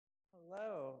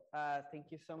Thank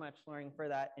you so much, Lauren, for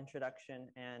that introduction.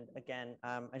 And again,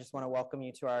 I just want to welcome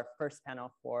you to our first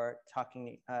panel for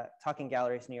Talking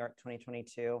Galleries New York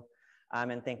 2022,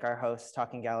 and thank our hosts,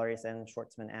 Talking Galleries and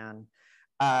Schwartzman Ann.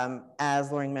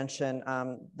 As Lauren mentioned,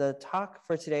 the talk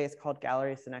for today is called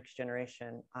Galleries: The Next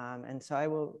Generation. And so I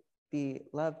will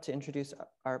love to introduce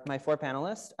my four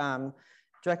panelists.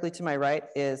 Directly to my right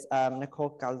is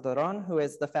Nicole Calderón, who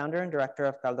is the founder and director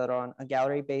of Calderón, a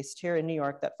gallery based here in New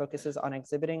York that focuses on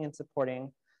exhibiting and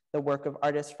supporting the work of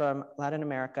artists from Latin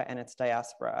America and its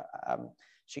diaspora.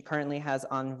 She currently has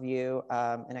on view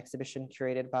an exhibition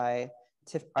curated by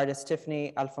artist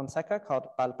Tiffany Alfonseca called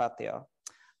Pal Patio.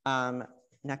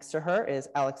 Next to her is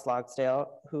Alex Logsdail,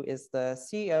 who is the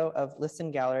CEO of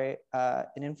Lisson Gallery,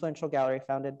 an influential gallery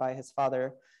founded by his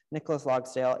father, Nicholas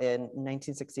Logsdail, in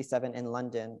 1967 in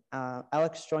London.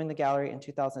 Alex joined the gallery in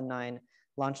 2009,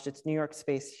 launched its New York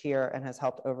space here, and has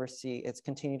helped oversee its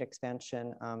continued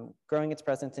expansion, growing its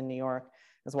presence in New York,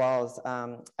 as well as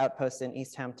outposts in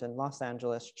East Hampton, Los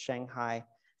Angeles, Shanghai,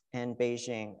 and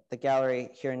Beijing. The gallery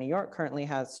here in New York currently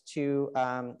has two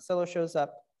solo shows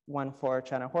up, one for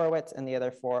China Horowitz and the other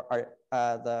for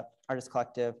the artist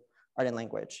collective Art and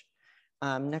Language.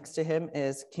 Next to him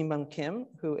is Kibum Kim,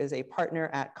 who is a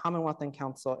partner at Commonwealth and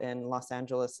Council in Los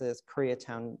Angeles's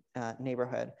Koreatown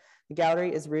neighborhood. The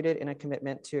gallery is rooted in a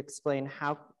commitment to explain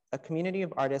how a community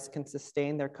of artists can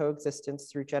sustain their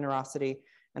coexistence through generosity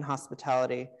and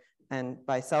hospitality, and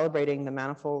by celebrating the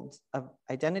manifold of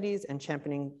identities and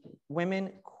championing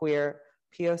women, queer,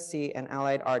 POC, and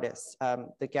allied artists.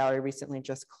 The gallery recently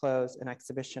just closed an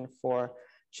exhibition for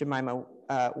Jemima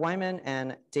Wyman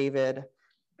and David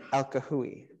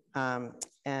Al-Kahoui.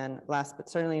 And last but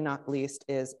certainly not least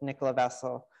is Nicola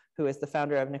Vassell, who is the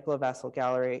founder of Nicola Vassell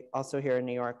Gallery, also here in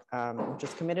New York, which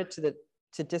is committed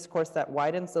to discourse that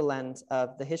widens the lens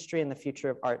of the history and the future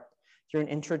of art through an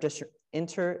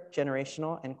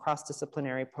intergenerational and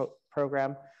cross-disciplinary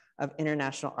program of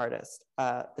international artists.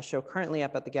 The show currently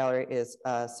up at the gallery is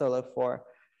solo for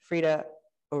Frida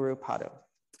Orupado.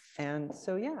 And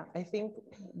so, yeah, I think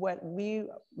what we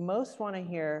most want to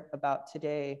hear about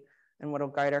today and what will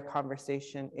guide our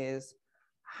conversation is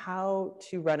how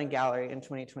to run a gallery in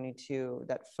 2022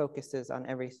 that focuses on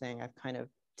everything I've kind of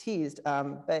teased.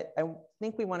 But I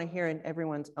think we want to hear in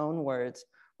everyone's own words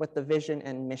what the vision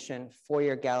and mission for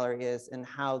your gallery is and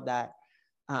how that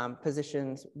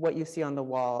positions what you see on the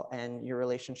wall and your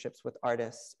relationships with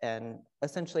artists, and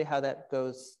essentially how that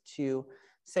goes to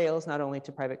sales, not only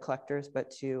to private collectors,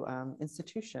 but to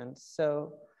institutions.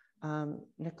 So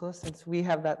Nicola, since we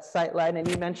have that sight line and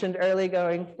you mentioned early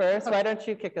going first, why don't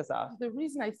you kick us off? The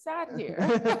reason I sat here.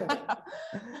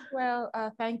 Well,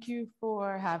 thank you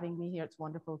for having me here. It's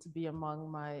wonderful to be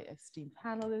among my esteemed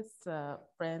panelists,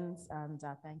 friends, and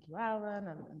thank you, Alan,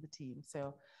 and the team.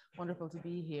 So wonderful to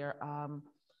be here.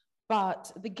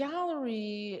 But the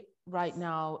gallery right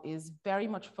now is very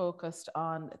much focused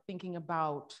on thinking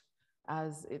about,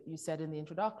 as you said in the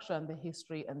introduction, the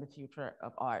history and the future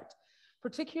of art,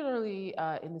 particularly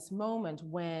in this moment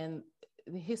when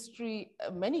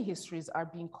many histories are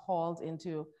being called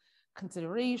into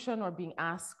consideration or being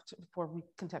asked for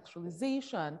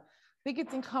recontextualization. I think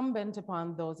it's incumbent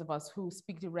upon those of us who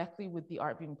speak directly with the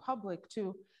art viewing public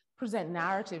to present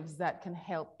narratives that can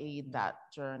help aid that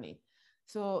journey.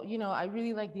 So, I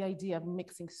really like the idea of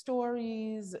mixing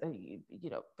stories,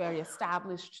 very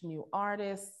established new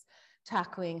artists,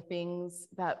 tackling things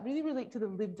that really relate to the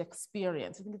lived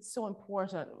experience. I think it's so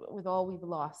important with all we've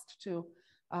lost to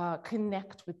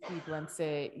connect with people and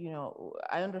say,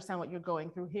 I understand what you're going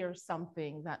through. Here's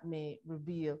something that may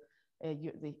reveal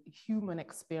the human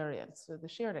experience, or the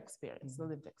shared experience, the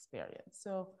lived experience.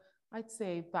 So I'd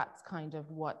say that's kind of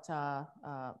what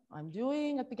I'm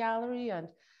doing at the gallery. And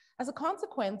as a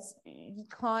consequence,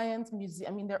 clients,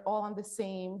 they're all on the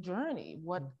same journey.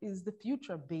 What is the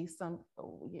future based on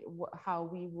how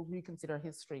we will reconsider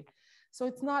history? So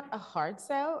it's not a hard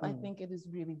sell. I think it is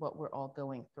really what we're all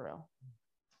going through.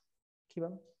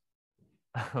 Kibum?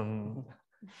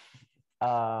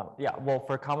 Yeah, well,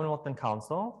 for Commonwealth and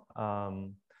Council,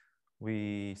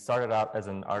 we started out as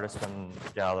an artist-run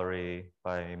gallery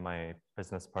by my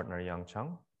business partner, Young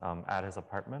Chung, at his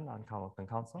apartment on Commonwealth and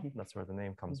Council. That's where the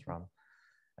name comes from.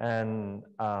 And,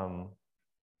 from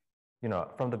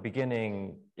the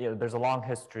beginning, there's a long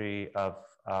history of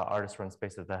artist-run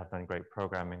spaces that have done great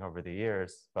programming over the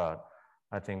years. But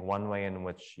I think one way in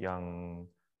which Young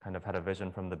kind of had a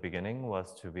vision from the beginning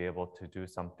was to be able to do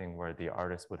something where the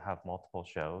artist would have multiple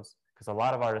shows. Because a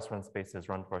lot of artist-run spaces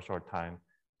run for a short time,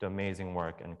 do amazing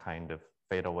work, and kind of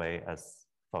fade away as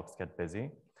folks get busy.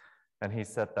 And he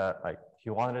said that he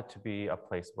wanted it to be a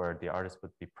place where the artists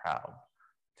would be proud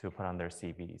to put on their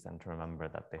CVs and to remember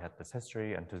that they had this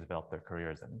history and to develop their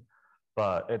careers in.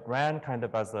 But it ran kind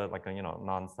of as a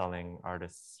non-selling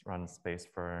artist-run space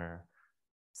for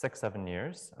 6-7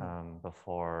 years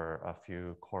before a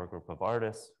few core group of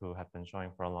artists who have been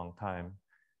showing for a long time,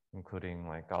 including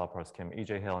like Galapagos Kim,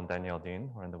 E.J. Hill, and Danielle Dean,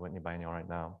 who are in the Whitney Biennial right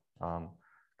now,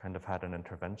 kind of had an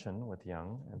intervention with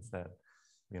Young and said,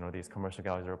 these commercial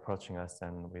galleries are approaching us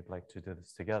and we'd like to do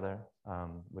this together.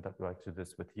 We'd like to do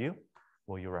this with you.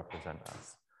 Will you represent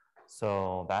us?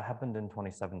 So that happened in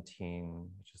 2017,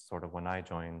 which is sort of when I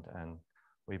joined, and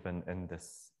we've been in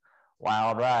this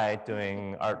wild ride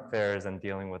doing art fairs and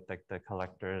dealing with like the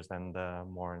collectors and the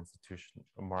more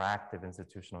active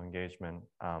institutional engagement.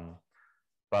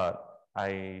 But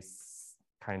I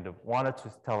kind of wanted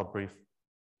to tell a brief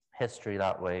history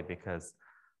that way because,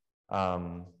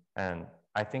 and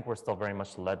I think we're still very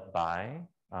much led by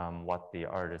what the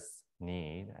artists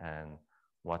need and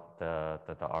what the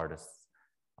artists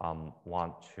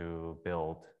want to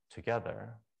build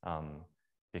together,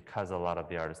 because a lot of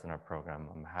the artists in our program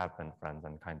have been friends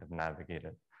and kind of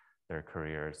navigated their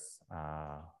careers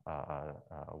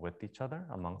with each other,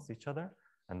 amongst each other.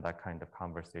 And that kind of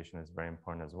conversation is very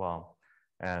important as well.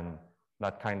 And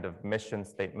that kind of mission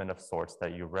statement of sorts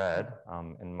that you read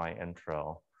in my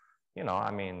intro,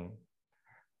 I mean,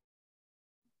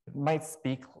 it might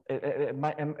speak, it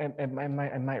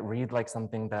might read like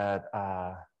something that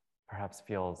perhaps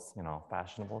feels,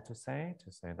 fashionable to say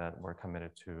that we're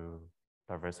committed to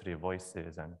diversity of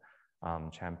voices and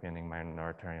championing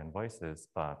minoritarian voices.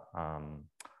 But,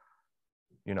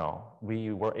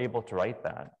 we were able to write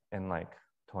that in like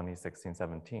 2016,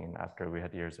 17, after we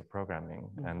had years of programming.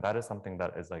 And that is something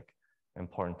that is like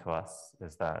important to us,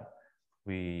 is that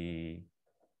we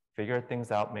figure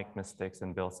things out, make mistakes,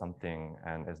 and build something,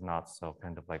 and is not so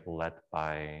kind of like led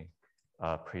by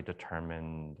a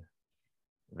predetermined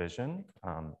vision.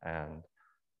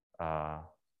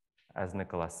 As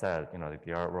Nicola said,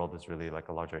 the art world is really like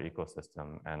a larger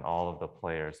ecosystem, and all of the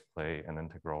players play an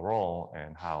integral role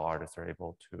in how artists are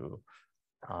able to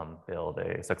build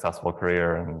a successful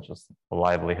career and just a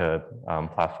livelihood,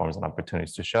 platforms and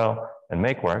opportunities to show and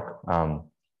make work.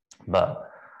 But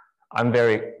I'm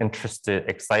very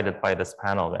excited by this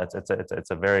panel.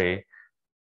 It's a very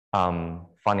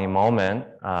funny moment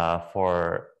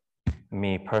for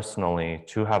me personally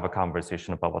to have a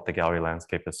conversation about what the gallery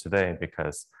landscape is today,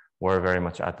 because we're very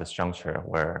much at this juncture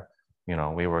where,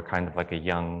 we were kind of like a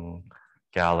young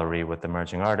gallery with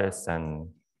emerging artists and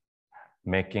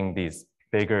making these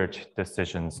bigger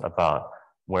decisions about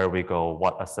where we go,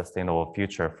 what a sustainable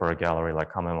future for a gallery like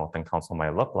Commonwealth and Council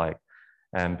might look like.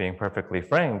 And being perfectly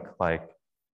frank, like,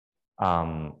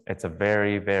 it's a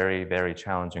very, very, very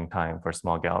challenging time for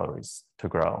small galleries to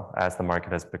grow as the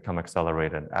market has become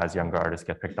accelerated, as younger artists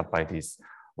get picked up by these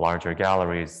larger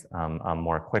galleries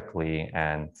more quickly.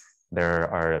 And there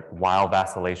are wild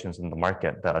vacillations in the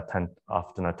market that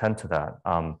often attend to that.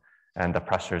 And the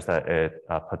pressures that it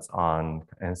puts on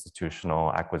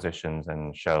institutional acquisitions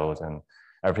and shows, and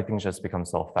everything just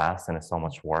becomes so fast and it's so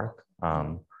much work.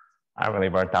 I'm really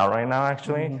burnt out right now,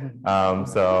 actually.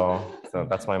 So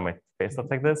that's why my face looks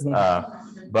like this. Yeah,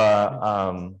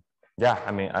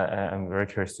 I mean, I'm very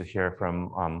curious to hear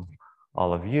from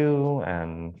all of you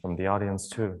and from the audience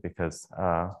too, because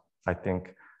I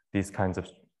think these kinds of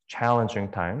challenging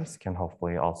times can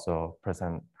hopefully also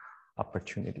present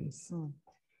opportunities.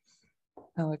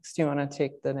 Alex, do you want to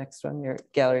take the next one? Your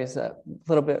gallery is a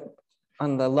little bit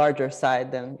on the larger side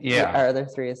than our other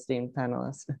three esteemed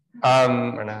panelists.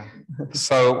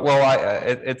 So, well,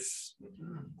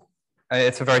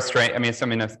 it's a very strange. I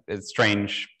mean, it's a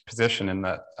strange position in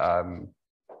that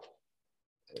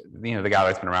the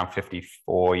gallery's been around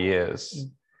 54 years.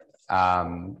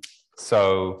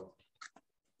 So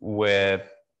we're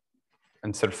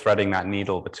sort of threading that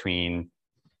needle between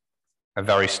a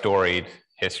very storied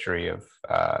history of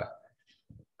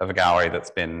a gallery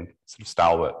that's been sort of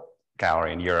stalwart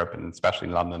gallery in Europe and especially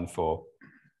London for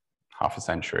half a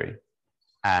century,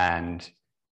 and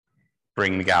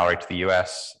bring the gallery to the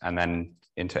US and then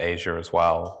into Asia as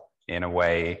well in a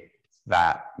way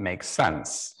that makes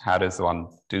sense. How does one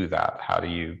do that? How do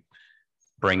you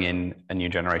bring in a new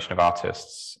generation of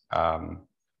artists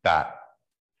that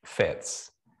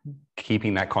fits?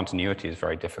 Keeping that continuity is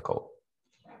very difficult.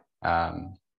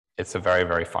 It's a very,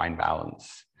 very fine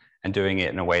balance, and doing it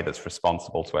in a way that's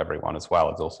responsible to everyone as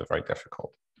well is also very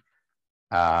difficult.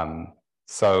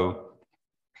 So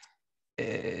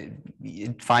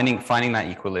finding that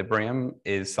equilibrium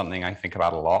is something I think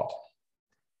about a lot.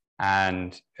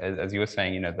 And as you were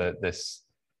saying,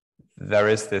 there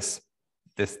is this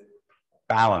this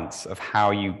balance of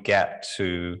how you get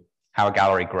to how a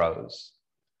gallery grows.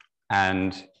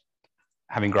 And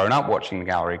having grown up watching the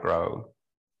gallery grow,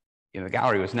 the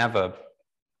gallery was never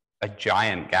a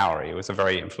giant gallery. It was a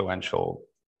very influential,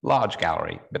 large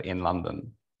gallery, but in London.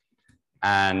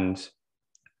 And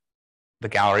the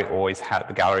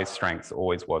gallery's strength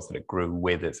always was that it grew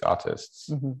with its artists.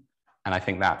 Mm-hmm. And I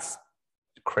think that's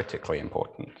critically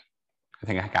important. I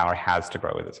think a gallery has to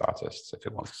grow with its artists if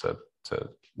it wants to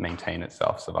maintain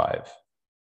itself, survive,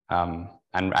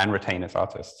 and retain its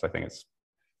artists. I think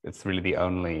it's really the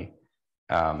only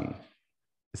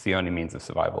means of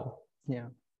survival. Yeah,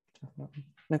 definitely.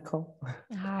 Nicole.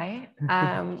 Hi.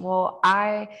 Well,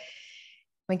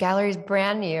 my gallery is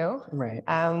brand new. Right.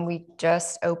 We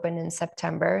just opened in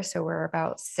September, so we're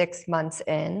about 6 months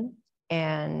in,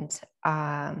 and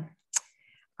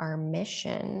our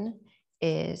mission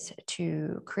is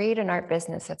to create an art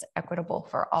business that's equitable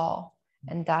for all,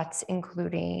 and that's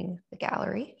including the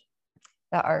gallery,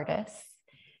 the artists,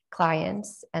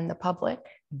 clients, and the public.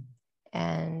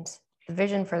 And the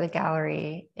vision for the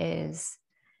gallery is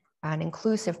an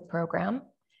inclusive program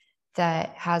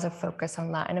that has a focus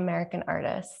on Latin American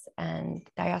artists and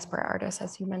diaspora artists,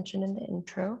 as you mentioned in the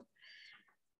intro.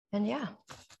 And yeah.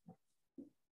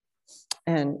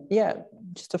 And yeah,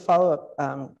 just a follow-up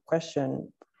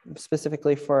question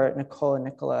specifically for Nicole and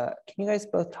Nicola. Can you guys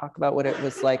both talk about what it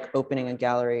was like opening a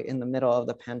gallery in the middle of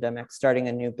the pandemic, starting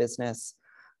a new business,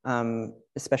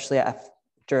 especially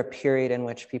after a period in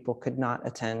which people could not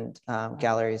attend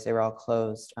galleries? They were all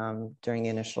closed during the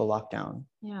initial lockdown.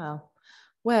 Yeah.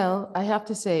 Well, I have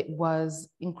to say it was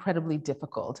incredibly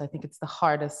difficult. I think it's the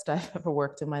hardest I've ever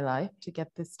worked in my life to get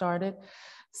this started,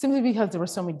 simply because there were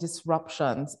so many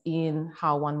disruptions in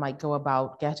how one might go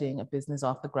about getting a business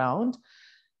off the ground.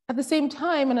 At the same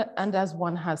time, and as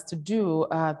one has to do,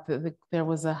 there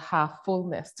was a half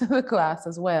fullness to the class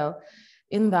as well,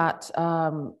 in that,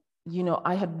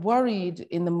 I had worried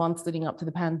in the months leading up to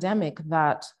the pandemic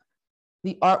that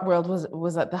the art world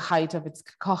was at the height of its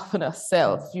cacophonous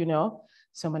self,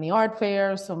 so many art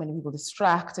fairs, so many people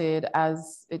distracted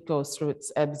as it goes through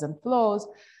its ebbs and flows.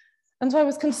 And so I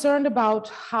was concerned about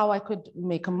how I could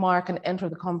make a mark and enter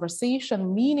the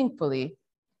conversation meaningfully.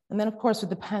 And then, of course, with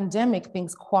the pandemic,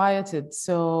 things quieted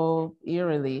so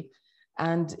eerily,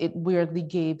 and it weirdly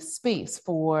gave space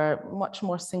for much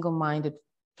more single-minded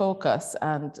focus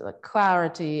and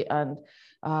clarity and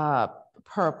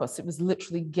purpose. It was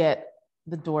literally get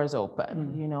the doors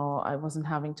open. I wasn't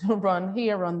having to run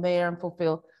here, run there, and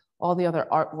fulfill all the other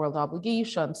art world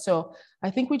obligations. So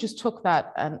I think we just took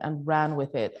that and ran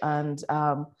with it. And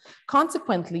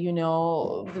consequently,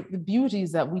 the beauty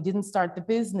is that we didn't start the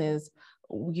business,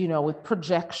 with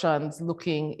projections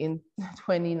looking in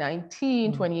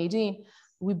 2019, 2018.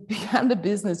 We began the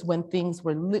business when things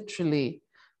were literally,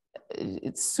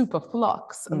 it's super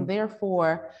flux. And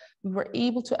therefore, we were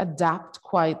able to adapt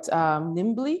quite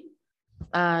nimbly.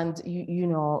 And,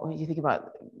 you think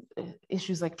about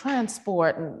issues like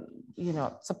transport and,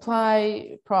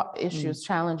 supply issues,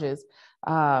 challenges,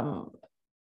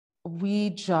 we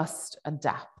just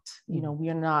adapt. We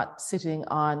are not sitting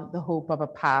on the hope of a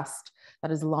past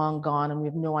that is long gone and we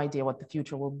have no idea what the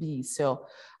future will be. So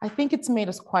I think it's made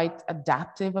us quite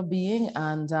adaptive a being,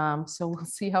 and so we'll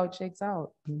see how it shakes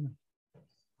out.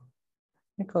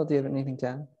 Nicole, do you have anything to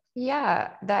add?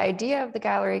 Yeah, the idea of the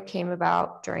gallery came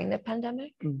about during the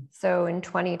pandemic. So in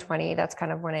 2020, that's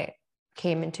kind of when it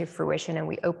came into fruition, and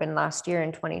we opened last year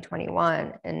in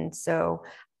 2021. And so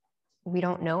we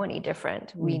don't know any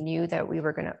different. We knew that we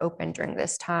were going to open during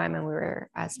this time, and we were,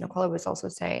 as Nicola was also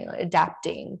saying,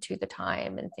 adapting to the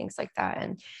time and things like that.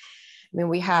 And I mean,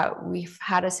 we've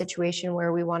had a situation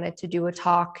where we wanted to do a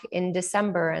talk in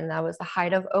December, and that was the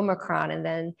height of Omicron, and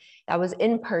then that was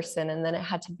in person, and then it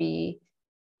had to be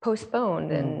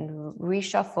postponed and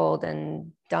reshuffled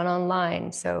and done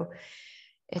online. So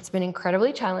it's been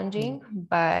incredibly challenging,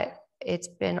 but it's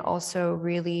been also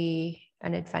really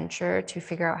an adventure to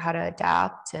figure out how to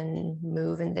adapt and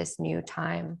move in this new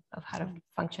time of how to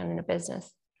function in a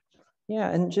business.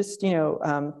 Yeah, and just,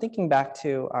 thinking back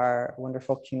to our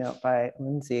wonderful keynote by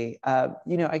Lindsay,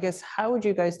 I guess, how would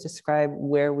you guys describe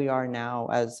where we are now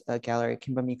as a gallery?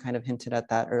 Kibum, you kind of hinted at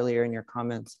that earlier in your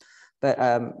comments, but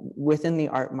within the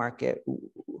art market,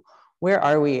 where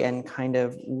are we, and kind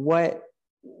of what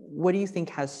do you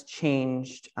think has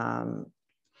changed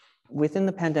within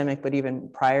the pandemic, but even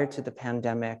prior to the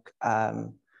pandemic,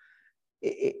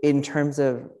 in terms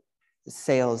of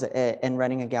sales and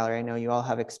running a gallery? I know you all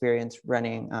have experience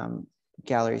running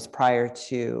galleries prior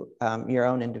to your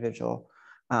own individual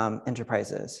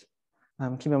enterprises.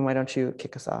 Kibum, why don't you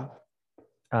kick us off?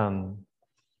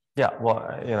 Yeah, well,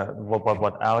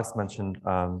 what Alex mentioned,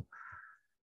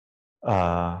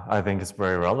 I think is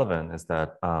very relevant is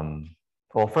that,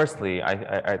 well, firstly,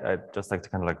 I'd just like to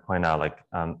kind of like point out, like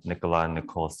Nicola and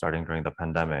Nicole starting during the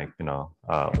pandemic,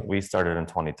 we started in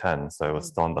 2010, so it was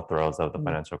still in the throes of the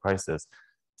financial crisis.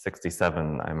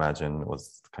 67, I imagine,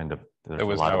 was kind of, there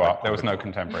was no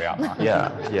contemporary art market.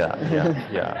 Yeah.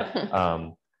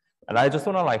 And I just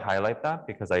want to like highlight that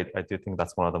because I do think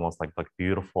that's one of the most like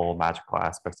beautiful, magical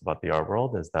aspects about the art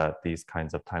world is that these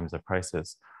kinds of times of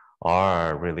crisis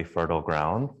are really fertile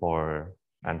ground for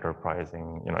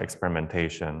enterprising,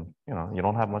 experimentation. You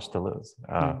don't have much to lose.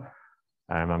 I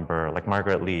remember like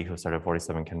Margaret Lee, who started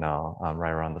 47 Canal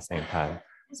right around the same time,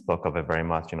 spoke of it very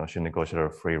much. She negotiated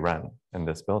a free rent in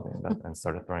this building and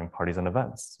started throwing parties and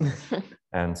events.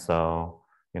 And so,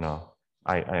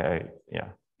 I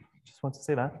just want to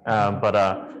say that. But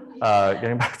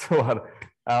getting back to what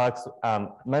Alex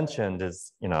mentioned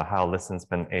is, how Lisson's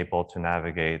been able to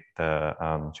navigate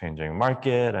the changing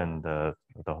market and the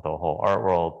whole art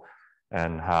world,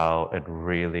 and how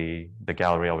the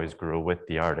gallery always grew with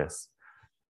the artists.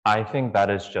 I think that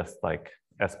is just like,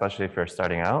 especially if you're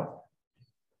starting out,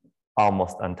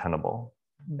 almost untenable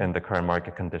in the current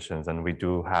market conditions. And we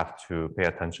do have to pay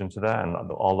attention to that. And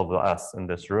all of us in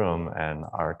this room and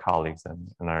our colleagues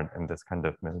in this kind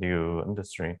of milieu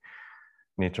industry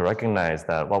need to recognize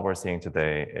that what we're seeing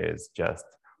today is just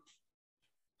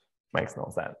makes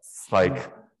no sense. Like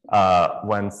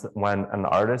when an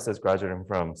artist is graduating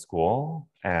from school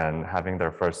and having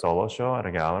their first solo show at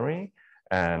a gallery,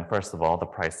 and first of all, the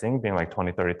pricing being like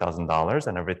 $20,000, $30,000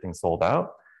 and everything sold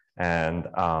out. And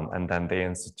then they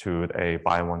institute a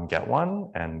buy one, get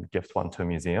one and gift one to a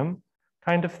museum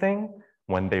kind of thing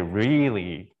when they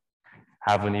really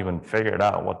haven't even figured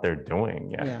out what they're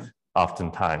doing yet,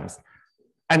 oftentimes.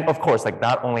 And of course, like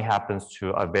that only happens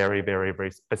to a very, very,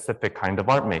 very specific kind of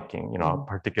art making, a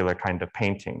particular kind of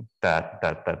painting that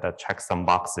checks some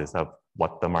boxes of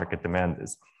what the market demand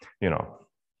is.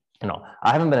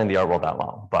 I haven't been in the art world that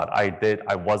long, but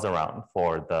I was around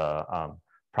for the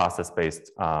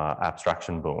process-based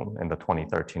abstraction boom in the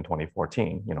 2013,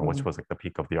 2014, which was like the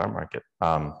peak of the art market.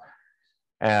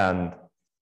 And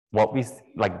what we,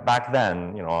 like back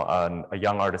then, a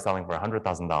young artist selling for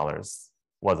 $100,000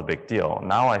 was a big deal.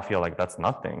 Now I feel like that's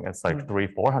nothing. It's like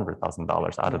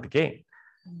 $300,000-$400,000 out of the gate.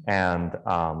 And,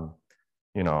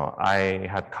 I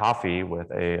had coffee with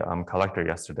a collector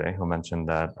yesterday who mentioned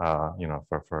that,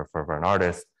 for an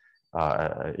artist,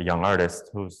 a young artist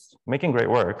who's making great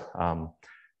work,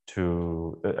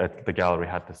 the gallery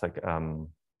had this like the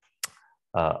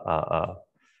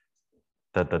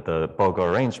BOGO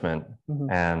arrangement,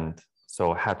 and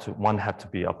so one had to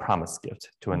be a promise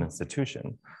gift to an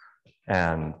institution,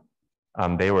 and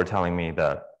they were telling me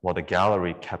that the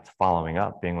gallery kept following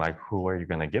up, being like, "Who are you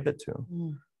going to give it to?"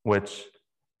 Which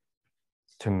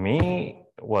to me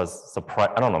was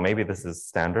surprising. I don't know, maybe this is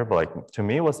standard, but like to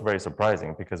me it was very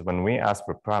surprising because when we ask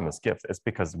for promise gifts, it's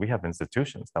because we have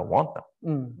institutions that want them.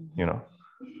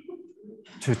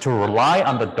 To rely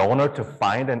on the donor to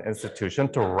find an institution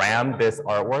to ram this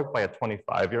artwork by a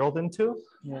 25-year-old into,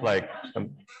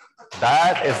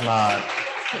 that is not,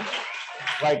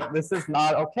 this is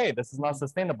not okay. This is not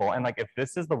sustainable. And like, if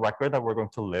this is the record that we're going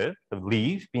to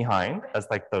leave behind as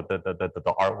like the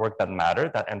artwork that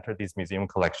mattered, that entered these museum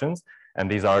collections, and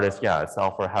these artists,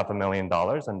 sell for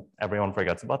 $500,000 and everyone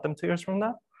forgets about them 2 years from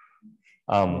now.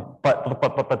 But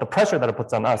the pressure that it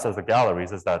puts on us as the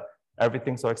galleries is that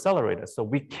everything's so accelerated. So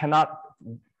we cannot,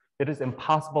 it is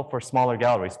impossible for smaller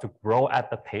galleries to grow at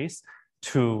the pace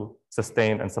to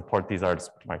sustain and support these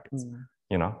artist markets,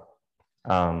 Yeah,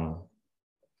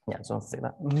 I just want to say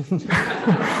that.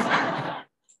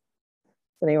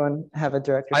 Does anyone have a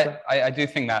direct? I do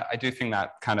think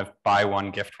that kind of buy one,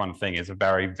 gift one thing is a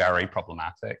very, very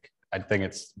problematic. I think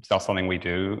it's not something we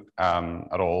do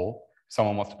at all.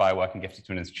 Someone wants to buy a work and gift it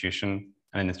to an institution,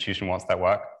 and an institution wants that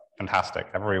work. Fantastic.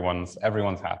 Everyone's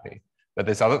happy. But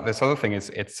this other thing is,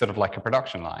 it's sort of like a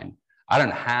production line. I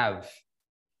don't have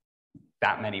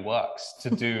that many works to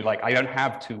do. Like, I don't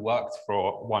have 2 works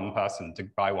for one person to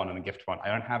buy one and gift one. I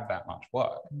don't have that much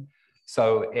work.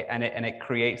 So it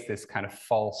creates this kind of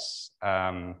false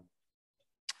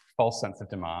sense of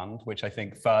demand, which I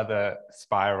think further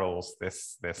spirals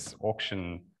this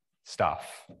auction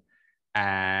stuff.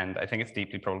 And I think it's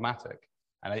deeply problematic.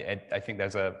 And I think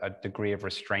there's a degree of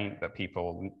restraint that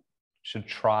people should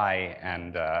try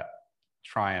and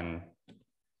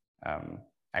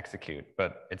execute,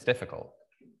 but it's difficult.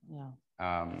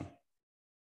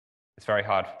 It's very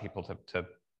hard for people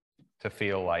to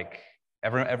feel like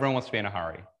everyone wants to be in a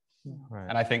hurry. Right.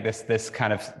 And I think this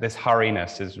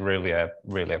hurriness is really a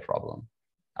problem.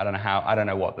 I don't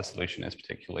know what the solution is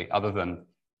particularly, other than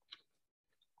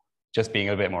just being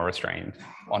a bit more restrained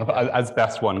as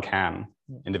best one can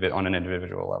on an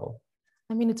individual level.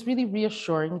 I mean, it's really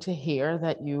reassuring to hear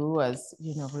that you, as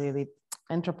really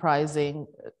enterprising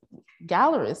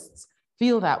gallerists,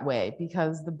 feel that way,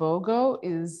 because the BOGO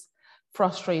is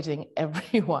frustrating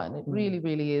everyone. It really,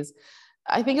 really is.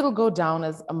 I think it'll go down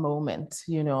as a moment.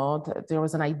 There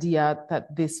was an idea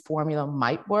that this formula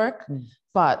might work,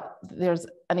 but there's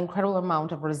an incredible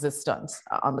amount of resistance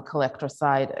on the collector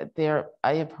side.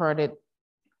 I have heard it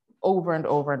over and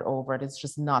over and over. It's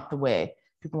just not the way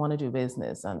people want to do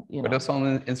business. And But also on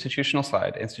the institutional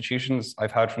side, institutions,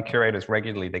 I've heard from curators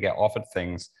regularly, they get offered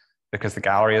things because the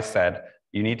gallery has said,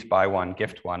 you need to buy one,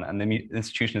 gift one. And the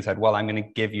institution has said, well, I'm going to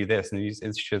give you this. And the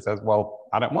institution says, well,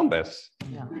 I don't want this.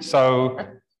 Yeah. So,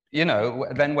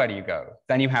 then where do you go?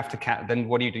 Then you have to, then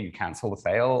what do? You cancel the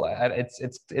sale?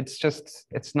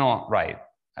 It's not right.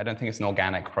 I don't think it's an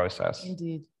organic process.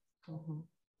 Indeed.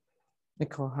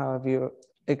 Nicole, how have you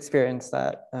experienced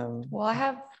that? Well, I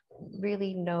have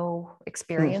really no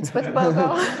experience with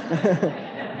BOGO.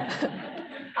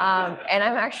 And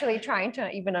I'm actually trying to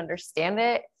even understand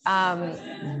it.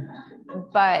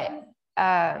 But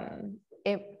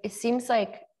it seems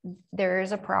like there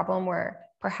is a problem where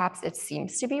perhaps it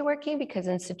seems to be working because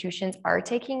institutions are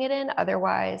taking it in.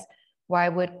 Otherwise, why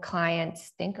would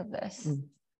clients think of this?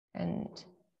 And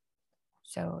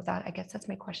so I guess that's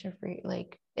my question for you.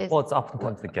 Well, it's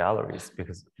oftentimes the galleries,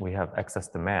 because we have excess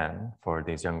demand for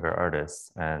these younger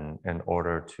artists. And in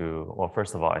order to, well,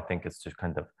 first of all, I think it's to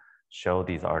kind of show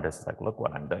these artists, like, look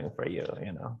what I'm doing for you,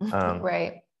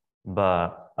 Right.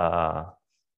 But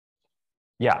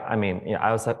yeah, I mean,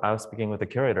 I was speaking with a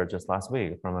curator just last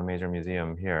week from a major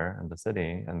museum here in the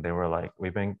city, and they were like,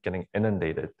 we've been getting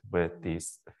inundated with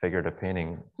these figurative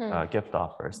painting gift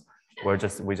offers. We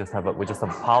just have a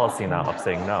policy now of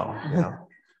saying no,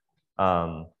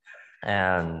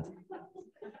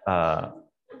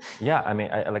 yeah, I mean,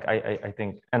 I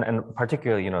think, and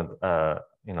particularly,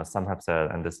 some have said,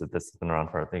 and this has been around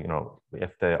for,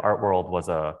 if the art world was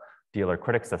a dealer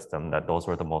critic system, that those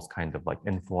were the most kind of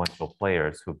influential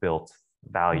players who built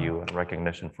value and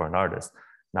recognition for an artist.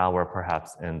 Now we're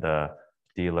perhaps in the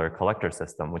dealer collector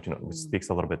system, which speaks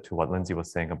a little bit to what Lindsay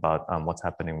was saying about what's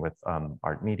happening with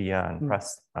art media and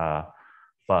press.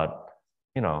 But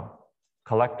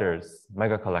collectors,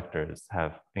 mega collectors,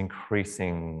 have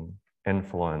increasing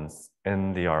influence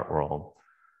in the art world,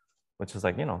 which is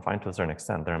fine to a certain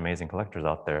extent. There are amazing collectors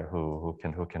out there who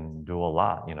can do a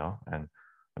lot, and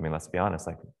I mean, let's be honest,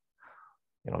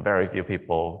 very few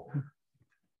people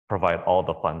provide all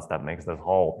the funds that makes this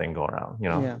whole thing go around,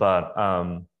 Yeah. But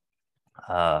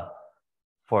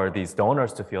for these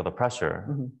donors to feel the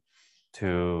pressure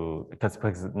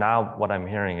because now what I'm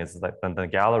hearing is that the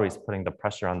gallery is putting the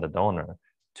pressure on the donor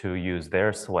to use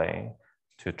their sway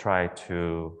to try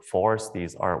to force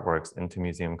these artworks into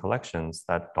museum collections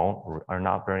that are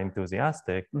not very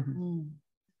enthusiastic.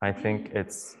 I think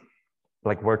it's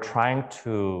we're trying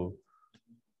to,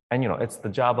 and it's the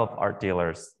job of art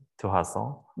dealers to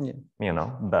hustle,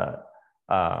 but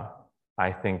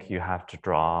I think you have to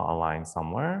draw a line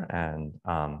somewhere. And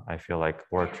I feel like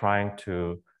we're trying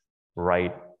to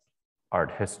write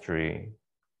art history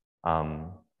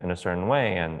in a certain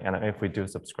way. And if we do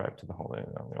subscribe to the whole,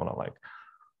 we want to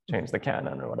change the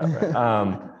canon or whatever.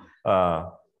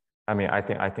 I mean, I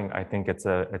think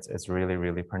it's really,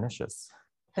 really pernicious.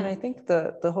 And I think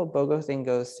the whole BOGO thing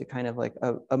goes to kind of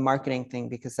a marketing thing,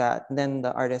 because then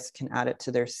the artist can add it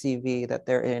to their CV that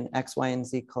they're in X, Y, and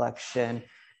Z collection.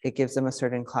 It gives them a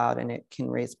certain clout and it can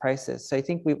raise prices. So I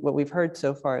think what we've heard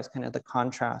so far is kind of the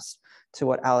contrast to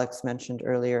what Alex mentioned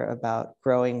earlier about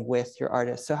growing with your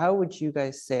artists. So how would you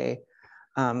guys say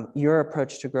your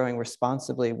approach to growing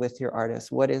responsibly with your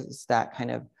artists? What does that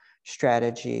kind of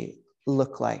strategy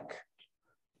look like?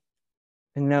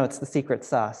 And no, it's the secret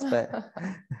sauce, but.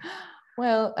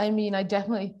 Well, I mean, I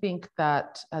definitely think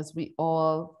that, as we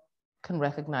all can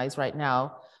recognize right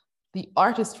now, the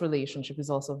artist relationship is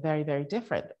also very, very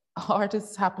different.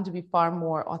 Artists happen to be far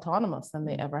more autonomous than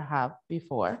they ever have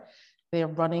before. They're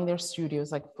running their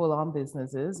studios like full-on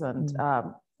businesses, and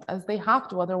as they have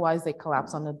to, otherwise they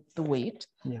collapse under the weight,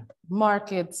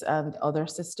 markets and other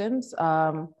systems.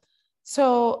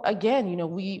 So again,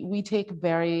 we take a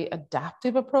very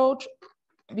adaptive approach,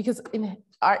 because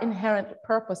our inherent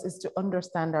purpose is to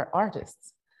understand our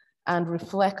artists and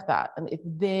reflect that. And if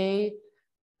they,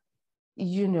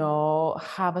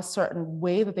 have a certain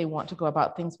way that they want to go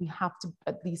about things, we have to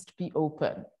at least be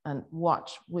open and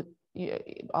watch with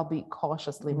albeit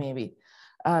cautiously maybe,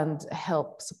 and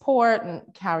help support and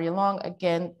carry along,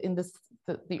 again, in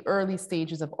the early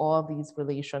stages of all these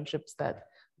relationships that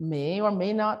may or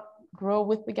may not grow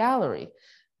with the gallery.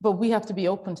 But we have to be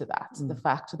open to that, the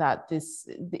fact that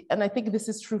and I think this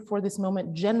is true for this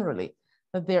moment generally,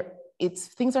 that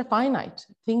things are finite,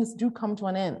 things do come to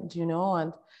an end,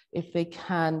 and if they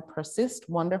can persist,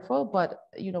 wonderful, but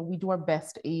we do our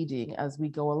best aiding as we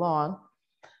go along.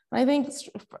 And I think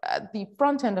at the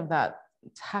front end of that,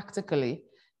 tactically,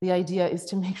 the idea is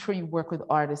to make sure you work with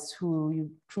artists who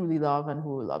you truly love and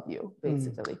who love you,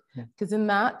 basically. Because in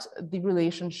that, the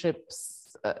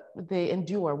relationships, they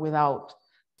endure without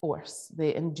force.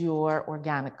 They endure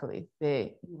organically.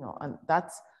 And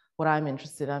that's what I'm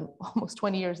interested in. I'm almost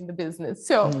 20 years in the business.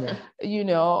 So,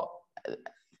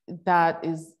 that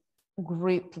is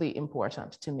greatly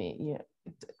important to me.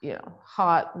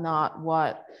 Hot, not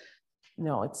what.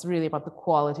 No, it's really about the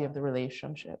quality of the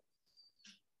relationship.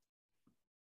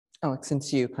 Alex,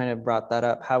 since you kind of brought that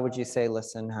up, how would you say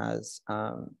Lisson has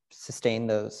sustained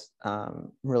those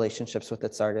relationships with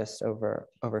its artists over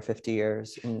 50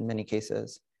 years in many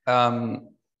cases?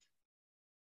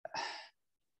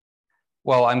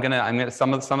 Well, I'm gonna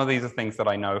some of these are things that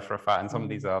I know for a fact, and some of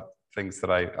these are things that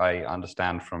I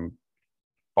understand from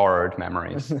borrowed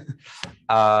memories.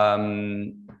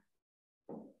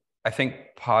 I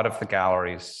think part of the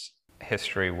gallery's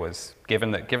history was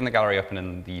given the gallery opened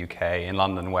in the UK, in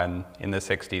London, when in the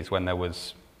 60s, when there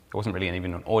wasn't really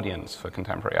even an audience for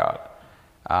contemporary art.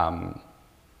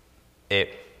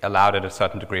 It allowed it a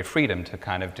certain degree of freedom to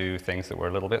kind of do things that were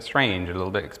a little bit strange, a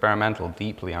little bit experimental,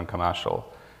 deeply uncommercial.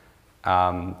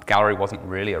 Gallery wasn't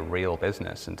really a real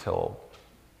business until,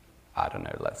 I don't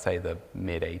know, let's say the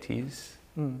mid-80s.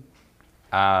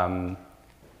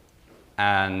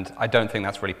 And I don't think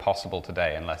that's really possible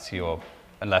today unless you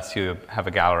have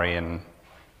a gallery in,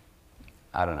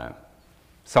 I don't know,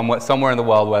 somewhere in the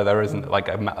world where there isn't like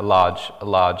a large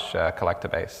collector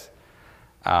base.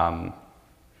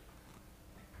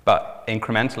 But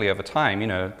incrementally over time,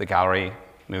 the gallery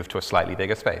moved to a slightly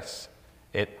bigger space.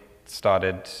 It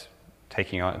started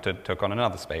took on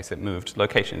another space. It moved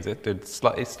locations. It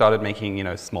started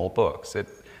making, small books.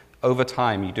 Over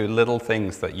time, you do little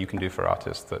things that you can do for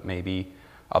artists that maybe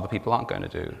other people aren't going to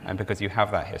do. And because you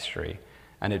have that history,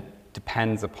 and it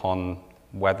depends upon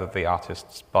whether the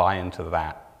artists buy into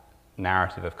that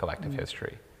narrative of collective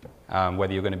history,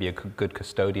 whether you're going to be a good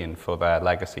custodian for their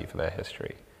legacy, for their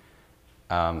history.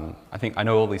 I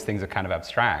know all these things are kind of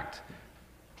abstract,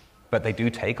 but they do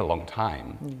take a long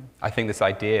time. I think this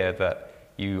idea that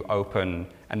you open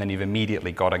and then you've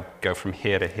immediately got to go from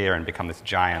here to here and become this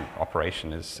giant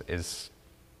operation is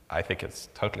I think it's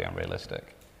totally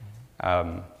unrealistic.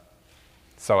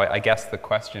 So I guess the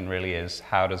question really is,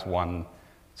 how does one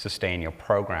sustain your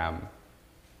program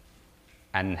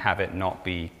and have it not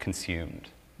be consumed,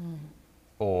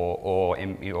 or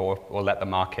let the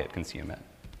market consume it?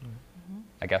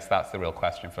 I guess that's the real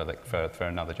question for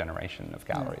another generation of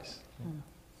galleries.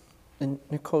 And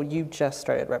Nicole, you just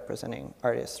started representing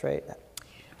artists, right?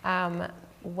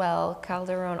 Well,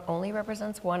 Calderón only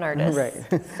represents one artist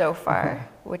so far,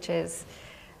 which is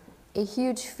a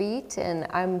huge feat, and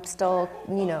I'm still,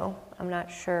 I'm not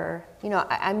sure.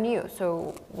 I'm new,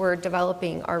 so we're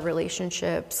developing our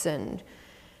relationships and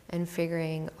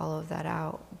figuring all of that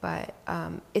out. But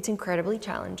it's incredibly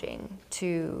challenging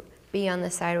to be on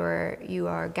the side where you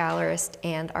are gallerist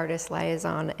and artist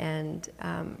liaison and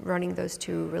running those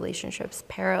two relationships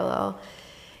parallel.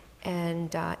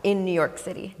 And in New York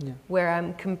City, where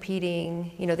I'm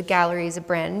competing, the gallery is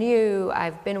brand new.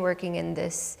 I've been working in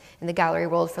the gallery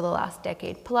world for the last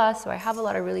decade plus, so I have a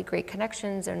lot of really great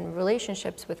connections and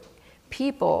relationships with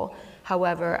people.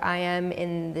 However, I am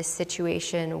in this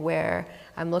situation where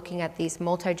I'm looking at these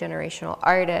multi-generational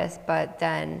artists, but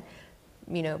then,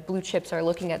 blue chips are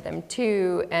looking at them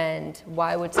too, and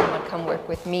why would someone come work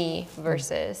with me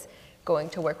versus going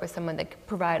to work with someone that could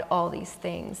provide all these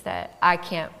things that I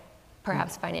can't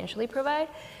perhaps financially provide.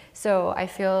 So I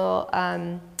feel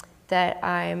that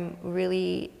I'm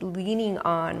really leaning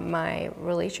on my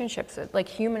relationships, like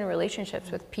human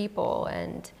relationships with people,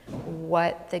 and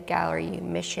what the gallery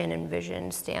mission and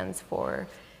vision stands for,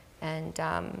 and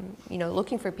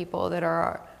looking for people that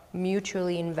are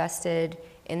mutually invested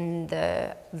in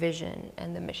the vision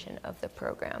and the mission of the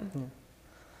program.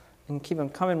 And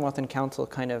Kibum, Commonwealth and Council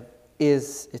kind of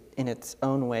is, in its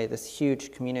own way, this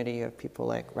huge community of people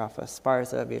like Rafa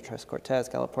Esparza, Beatriz Cortez,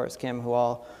 Galaportes Kim, who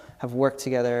all have worked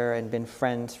together and been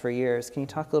friends for years. Can you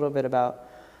talk a little bit about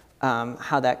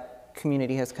how that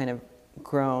community has kind of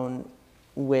grown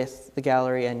with the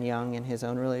gallery and Young and his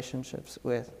own relationships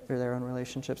with, or their own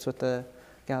relationships with the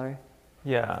gallery?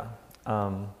 Yeah.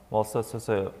 Well,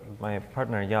 so my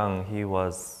partner Young, he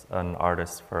was an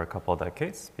artist for a couple of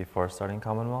decades before starting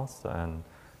Commonwealth, and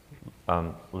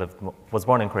was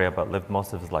born in Korea but lived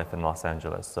most of his life in Los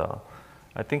Angeles. So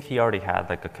I think he already had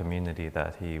like a community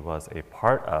that he was a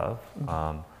part of,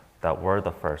 that were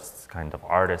the first kind of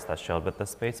artists that showed with the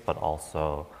space, but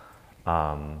also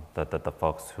the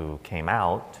folks who came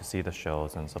out to see the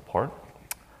shows and support.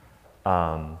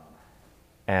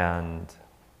 And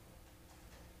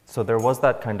so there was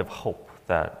that kind of hope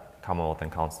that Commonwealth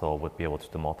and Council would be able to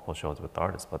do multiple shows with the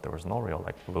artists, but there was no real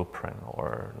like blueprint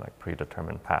or like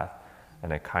predetermined path.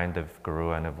 And it kind of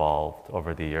grew and evolved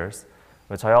over the years,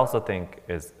 which I also think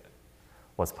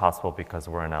was possible because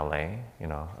we're in LA, you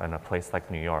know, in a place like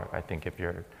New York. I think if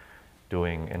you're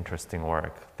doing interesting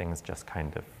work, things just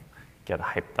kind of get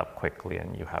hyped up quickly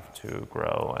and you have to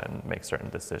grow and make certain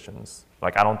decisions.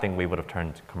 Like, I don't think we would have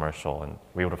turned commercial, and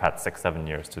we would have had 6-7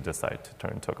 years to decide to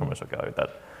turn into a commercial gallery that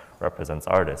represents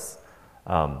artists.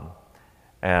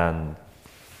 And,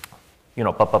 you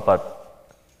know, but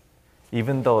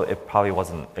even though it probably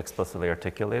wasn't explicitly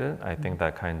articulated, I think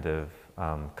that kind of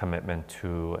commitment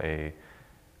to a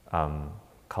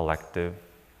collective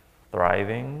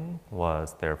thriving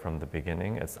was there from the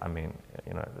beginning. It's, I mean,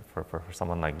 you know, for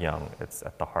someone like Young, it's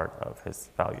at the heart of his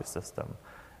value system.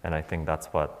 And I think that's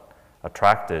what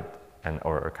attracted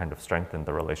or kind of strengthened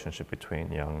the relationship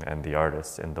between Young and the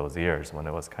artists in those years when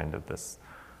it was kind of this,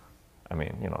 I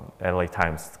mean, you know, LA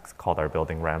Times called our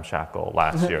building ramshackle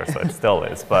last year, so it still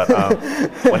is, but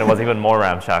when it was even more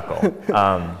ramshackle.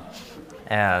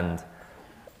 And,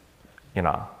 you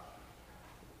know,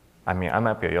 I mean, I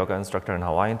might be a yoga instructor in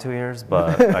Hawaii in 2 years,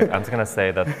 but like, I'm just gonna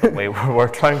say that the way we're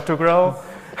trying to grow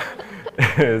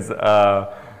is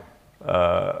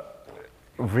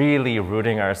really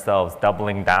rooting ourselves,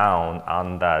 doubling down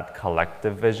on that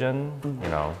collective vision, you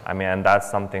know. I mean, and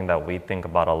that's something that we think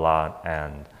about a lot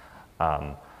and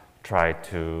try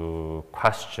to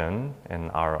question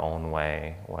in our own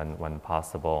way when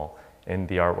possible in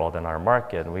the art world and our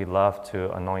market. We love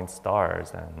to anoint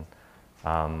stars, and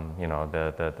you know,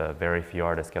 the very few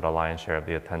artists get a lion's share of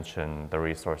the attention, the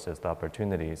resources, the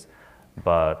opportunities.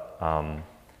 But,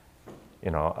 you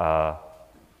know,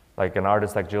 like an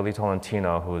artist like Julie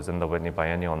Tolentino, who's in the Whitney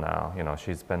Biennial now, you know,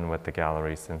 she's been with the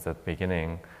gallery since the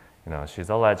beginning. You know, she's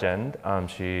a legend.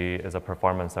 She is a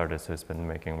performance artist who's been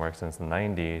making work since the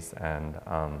 90s, and,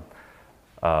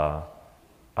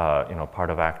 you know, part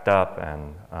of ACT UP,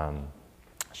 and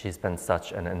she's been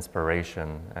such an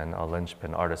inspiration and a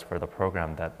linchpin artist for the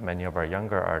program that many of our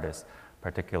younger artists,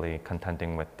 particularly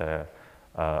contending with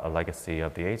a legacy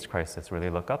of the AIDS crisis, really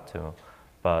look up to.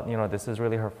 But, you know, this is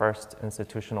really her first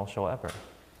institutional show ever.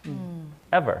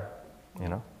 Ever, you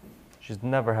know? She's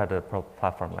never had a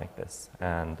platform like this.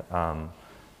 And,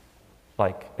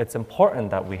 like, it's important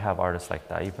that we have artists like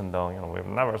that, even though, you know, we've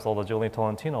never sold a Julie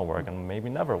Tolentino work and maybe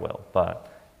never will. But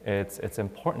it's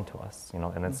important to us, you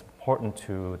know, and it's important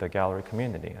to the gallery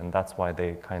community, and that's why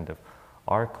they kind of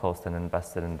are close and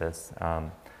invested in this.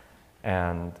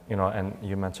 And, you know, and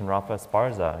you mentioned Rafa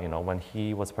Esparza, you know, when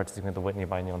he was participating in the Whitney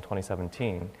Biennial in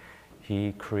 2017,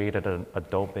 he created an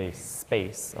Adobe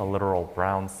space, a literal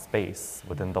brown space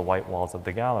within the white walls of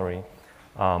the gallery,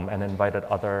 and invited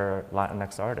other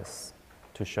Latinx artists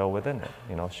to show within it,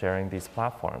 you know, sharing these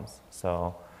platforms.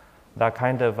 So that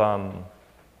kind of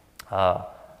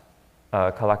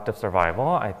collective survival,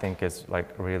 I think, is like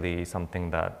really something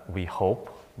that we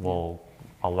hope will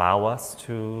allow us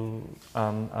to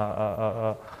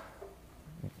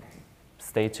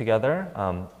stay together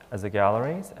as a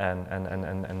galleries,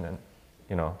 and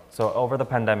you know, so over the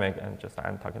pandemic, and just,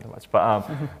 I'm talking too much, but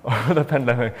over the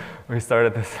pandemic, we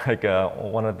started this, like,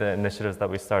 one of the initiatives that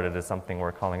we started is something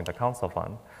we're calling the Council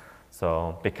Fund.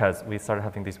 So, because we started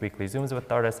having these weekly Zooms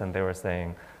with artists, and they were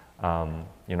saying,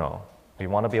 you know, we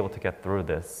want to be able to get through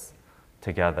this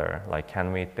together. Like,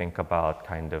 can we think about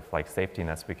kind of like safety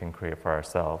nets we can create for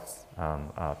ourselves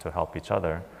to help each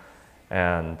other?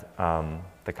 And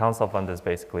the Council Fund is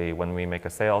basically when we make a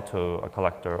sale to a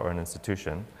collector or an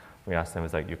institution, we ask them,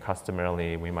 is like, you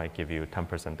customarily, we might give you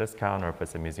 10% discount, or if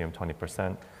it's a museum,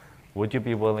 20%. Would you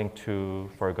be willing to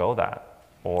forego that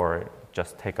or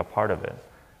just take a part of it?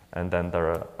 And then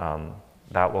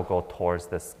that will go towards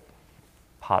this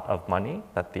pot of money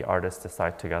that the artists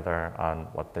decide together on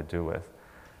what they do with.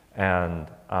 And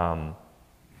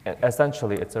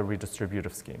essentially, it's a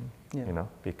redistributive scheme, you know,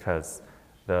 because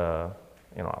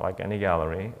you know, like any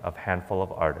gallery, a handful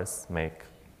of artists make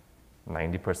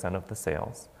 90% of the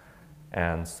sales.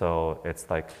 And so it's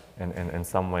like, in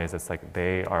some ways, it's like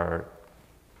they are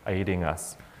aiding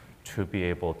us to be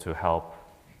able to help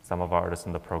some of our artists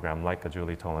in the program, like a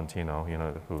Julie Tolentino, you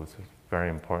know, who's very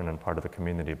important and part of the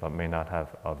community, but may not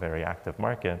have a very active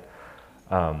market.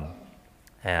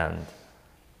 And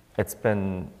it's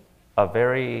been a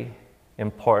very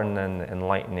important and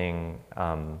enlightening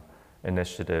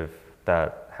initiative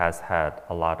that has had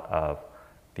a lot of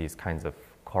these kinds of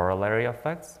corollary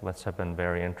effects, which have been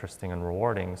very interesting and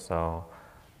rewarding. So,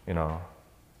 you know,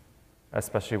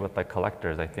 especially with like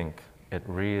collectors, I think it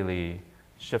really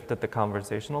shifted the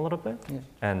conversation a little bit,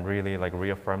 and really like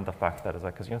reaffirmed the fact that it's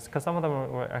like, because some of them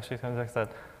were actually kind of like said,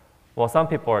 well, some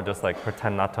people are just like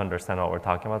pretend not to understand what we're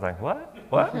talking about. It's like,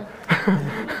 what?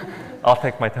 I'll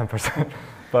take my 10%.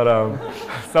 But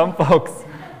some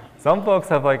folks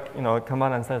have like, you know, come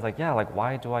on and says like, yeah, like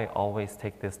why do I always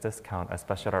take this discount,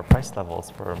 especially at our price levels?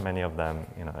 For many of them,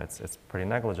 you know, it's pretty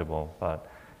negligible. But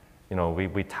you know,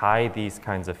 we tie these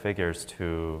kinds of figures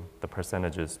to the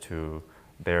percentages to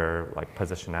their like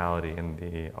positionality in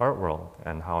the art world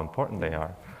and how important they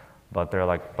are. But they're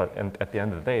like, at the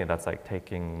end of the day, that's like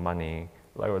taking money,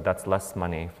 or that's less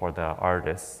money for the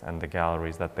artists and the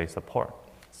galleries that they support.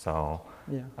 So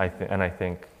I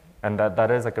think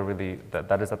that is like a really,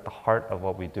 that is at the heart of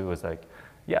what we do, is like,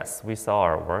 yes, we sell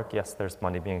our work, yes, there's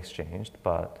money being exchanged,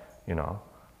 but you know,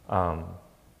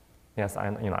 yes, I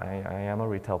am a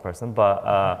retail person,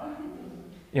 but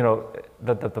you know,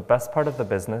 the best part of the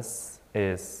business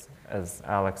is, as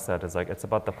Alex said, is like, it's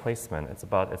about the placement. It's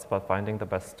about finding the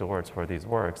best stewards for these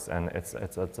works, and it's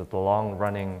a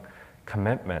long-running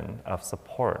commitment of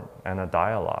support and a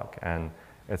dialogue. And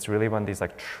it's really when these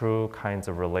like true kinds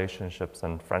of relationships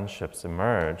and friendships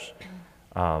emerge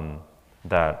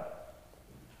that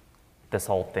this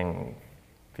whole thing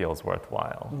feels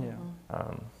worthwhile.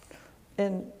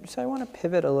 And so I want to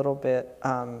pivot a little bit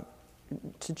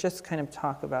to just kind of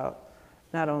talk about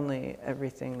not only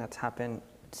everything that's happened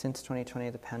since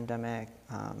 2020, the pandemic,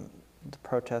 the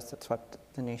protests that swept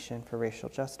the nation for racial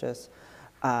justice,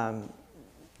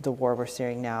 the war we're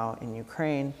seeing now in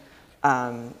Ukraine,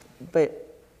 but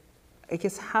I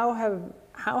guess how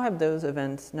have those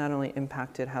events not only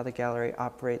impacted how the gallery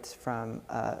operates from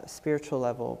a spiritual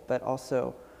level, but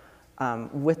also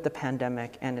with the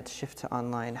pandemic and its shift to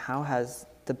online, how has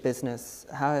the business,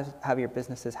 how have your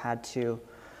businesses had to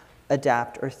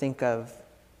adapt or think of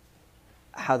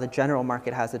how the general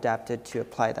market has adapted to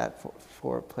apply that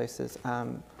for places?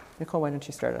 Nicole, why don't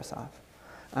you start us off?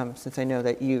 Since I know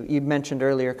that you mentioned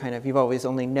earlier kind of, you've always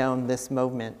only known this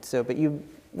moment, so, but you've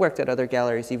worked at other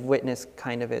galleries, you've witnessed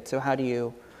kind of it, so how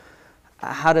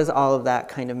does all of that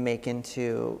kind of make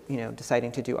into, you know,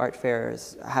 deciding to do art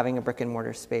fairs, having a brick and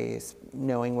mortar space,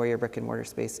 knowing where your brick and mortar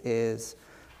space is,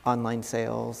 online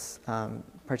sales,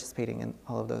 participating in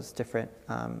all of those different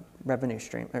revenue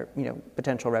stream, or, you know,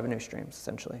 potential revenue streams,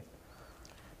 essentially?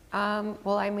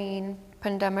 Well, I mean,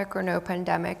 pandemic or no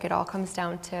pandemic, it all comes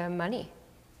down to money.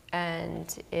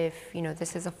 And if, you know,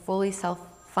 this is a fully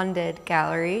self-funded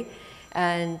gallery,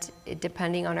 and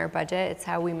depending on our budget, it's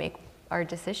how we make our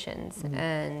decisions.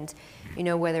 And, you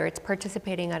know, whether it's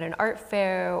participating at an art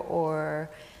fair or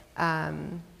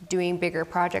doing bigger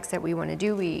projects that we want to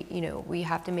do, we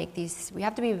have to make these, we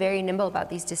have to be very nimble about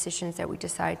these decisions that we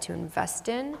decide to invest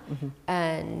in.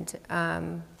 And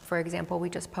for example, we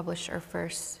just published our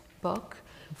first book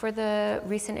for the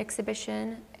recent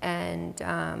exhibition, and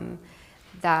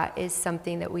that is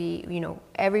something that we, you know,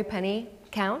 every penny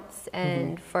counts,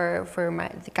 and for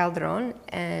the Calderón,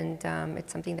 and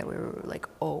it's something that we were like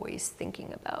always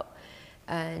thinking about.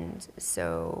 And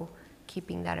so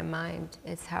keeping that in mind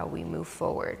is how we move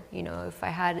forward. You know, if I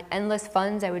had endless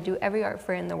funds, I would do every art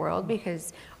fair in the world,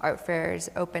 because art fairs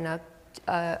open up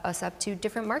us up to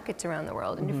different markets around the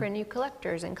world, and different new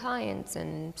collectors and clients,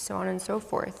 and so on and so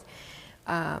forth.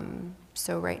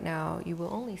 So right now, you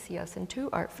will only see us in 2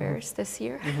 art fairs this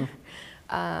year.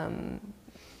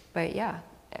 But yeah,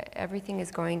 everything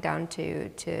is going down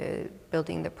to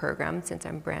building the program, since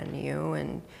I'm brand new,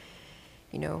 and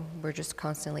you know, we're just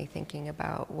constantly thinking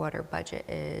about what our budget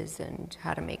is and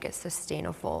how to make it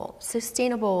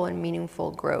sustainable and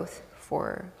meaningful growth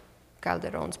for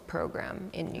Calderón's program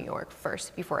in New York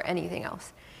first, before anything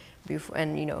else.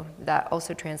 And you know, that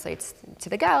also translates to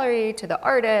the gallery, to the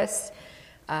artists,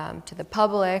 to the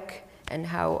public, and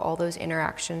how all those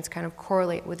interactions kind of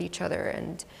correlate with each other.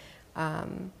 And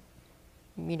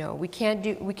you know, we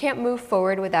can't move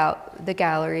forward without the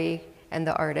gallery and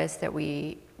the artists that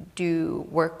we do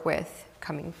work with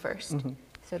coming first.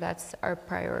 So that's our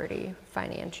priority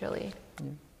financially.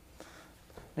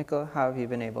 Nicola, how have you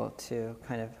been able to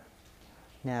kind of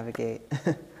navigate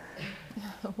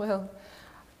Well,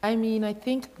 I mean, I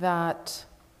think that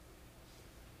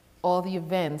all the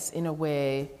events, in a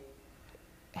way,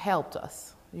 helped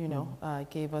us, you know,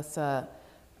 gave us an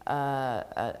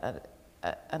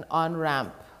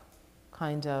on-ramp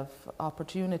kind of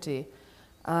opportunity.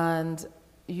 And,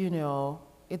 you know,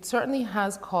 it certainly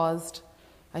has caused,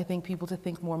 I think, people to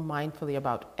think more mindfully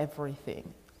about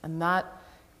everything. And that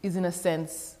is, in a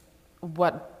sense,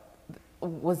 what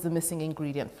was the missing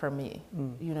ingredient for me,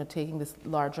 you know, taking this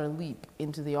larger leap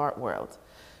into the art world.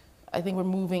 I think we're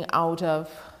moving out of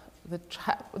the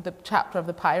chapter of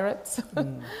the pirates a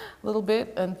little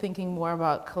bit and thinking more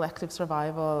about collective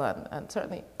survival and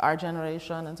certainly our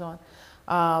generation and so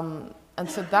on. And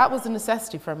so that was a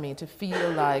necessity for me to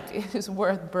feel like it is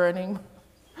worth burning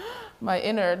my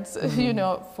innards, you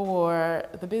know, for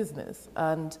the business.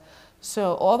 And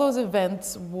so all those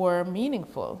events were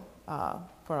meaningful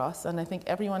for us. And I think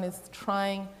everyone is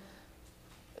trying,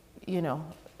 you know,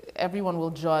 everyone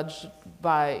will judge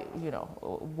by, you know,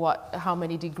 how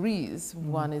many degrees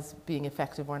one is being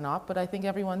effective or not. But I think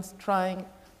everyone's trying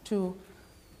to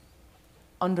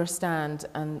understand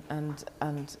and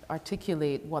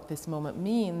articulate what this moment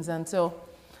means. And so,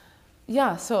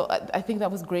 yeah, so I think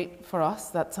that was great for us.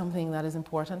 That's something that is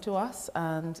important to us.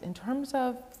 And in terms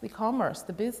of the commerce,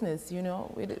 the business, you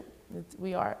know,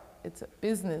 it's a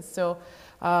business. So,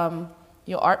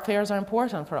 you know, art fairs are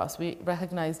important for us. We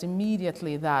recognized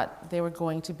immediately that they were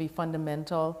going to be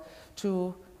fundamental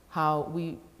to how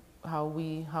we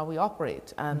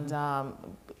operate. And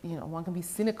you know, one can be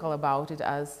cynical about it,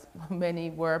 as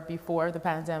many were before the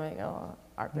pandemic. Oh,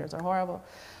 art fairs are horrible.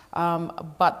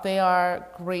 But they are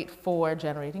great for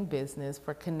generating business,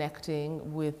 for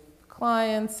connecting with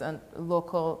clients and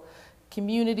local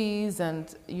communities,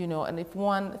 and you know, and if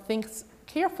one thinks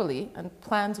carefully and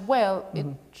plans well, it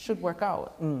should work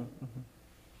out.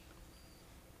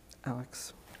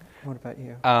 Alex, what about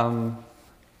you?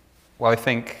 Well,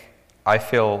 I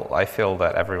feel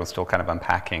that everyone's still kind of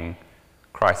unpacking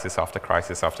crisis after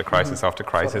crisis after crisis after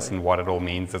crisis, and what it all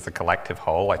means as a collective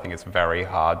whole. I think it's very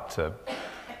hard to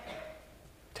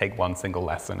take one single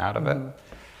lesson out of it.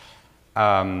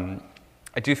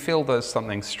 I do feel there's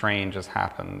something strange has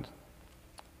happened,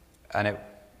 and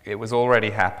it was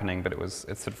already happening, but it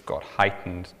sort of got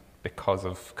heightened because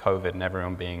of COVID and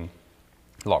everyone being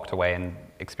locked away and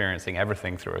experiencing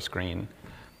everything through a screen.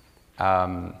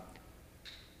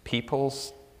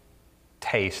 People's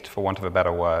taste, for want of a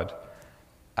better word,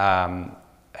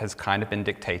 has kind of been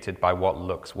dictated by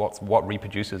what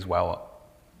reproduces well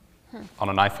on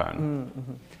an iPhone.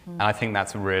 And I think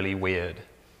that's really weird.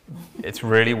 It's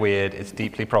really weird, it's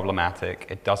deeply problematic,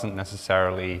 it doesn't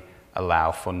necessarily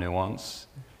allow for nuance.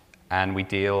 And we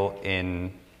deal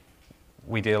in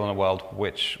a world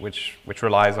which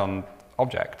relies on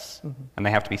objects, and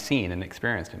they have to be seen and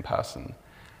experienced in person.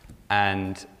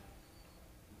 And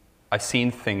I've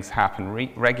seen things happen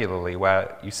regularly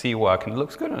where you see work and it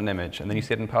looks good on an image, and then you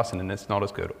see it in person and it's not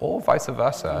as good, or vice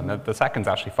versa. And the second's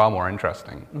actually far more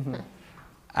interesting.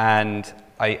 And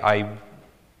I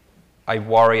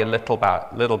worry a little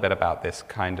bit about this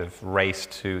kind of race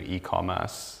to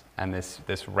e-commerce and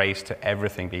this race to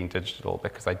everything being digital,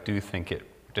 because I do think it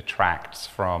detracts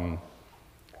from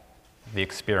the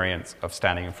experience of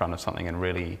standing in front of something and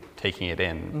really taking it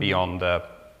in beyond a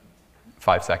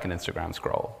 5-second Instagram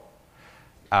scroll.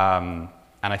 And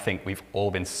I think we've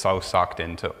all been so sucked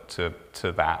into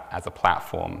that as a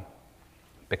platform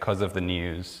because of the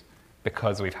news,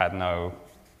 because we've had no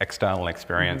external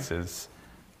experiences.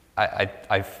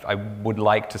 I would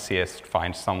like to see us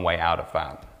find some way out of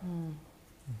that.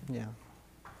 Yeah.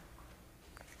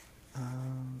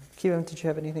 Kibum, did you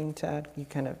have anything to add?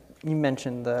 You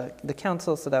mentioned the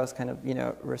council, so that was kind of, you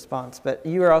know, response, but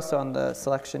you were also on the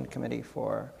selection committee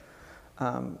for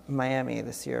Miami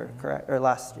this year, correct? Or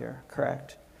last year,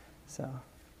 correct? So.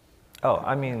 Oh,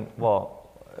 I mean, well,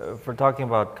 if we're talking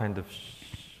about kind of,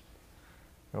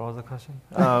 what was the question?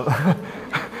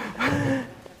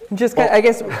 Just, well, I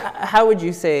guess, how would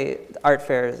you say art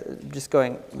fairs, just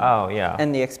going,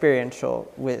 and the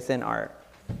experiential within art,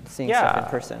 seeing stuff in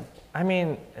person? I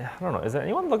mean, I don't know, is there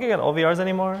anyone looking at OVRs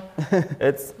anymore? I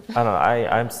don't know,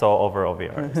 I'm so over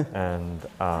OVRs, and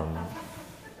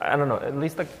I don't know, at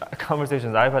least the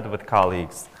conversations I've had with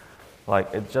colleagues,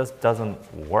 like, it just doesn't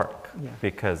work,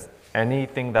 because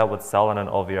anything that would sell on an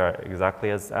OVR,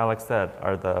 exactly as Alex said,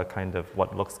 are the kind of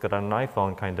what looks good on an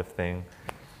iPhone kind of thing,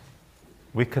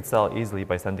 we could sell easily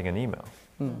by sending an email,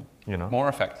 you know? More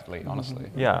effectively, honestly.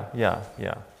 Yeah.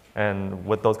 And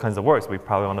with those kinds of works, we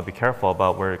probably want to be careful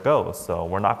about where it goes. So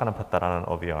we're not going to put that on an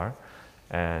OVR.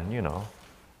 And, you know,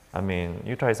 I mean,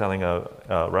 you try selling a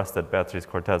rusted Beatriz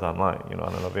Cortez online, you know,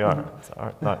 on an OVR.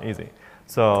 It's not easy.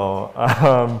 So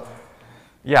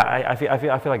yeah, I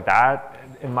feel like that,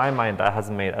 in my mind, that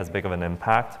hasn't made as big of an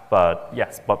impact. But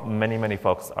yes, but many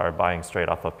folks are buying straight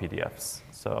off of PDFs.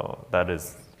 So that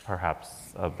is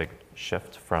perhaps a big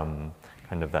shift from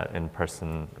kind of that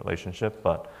in-person relationship.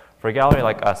 But for a gallery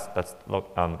like us that's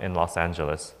in Los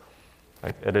Angeles,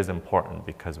 like, it is important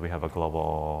because we have a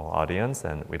global audience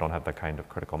and we don't have the kind of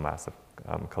critical mass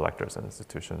of collectors and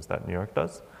institutions that New York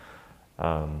does.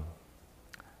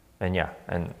 And yeah,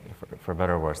 and for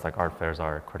better or worse, like art fairs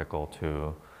are critical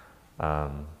to,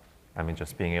 I mean,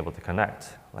 just being able to connect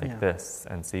like this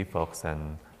and see folks.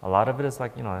 And a lot of it is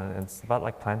like, you know, it's about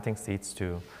like planting seeds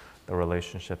to the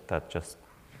relationship that just,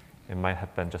 it might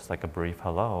have been just like a brief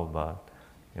hello, but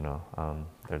you know,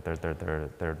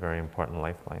 they're a very important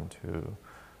lifeline to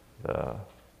the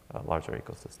larger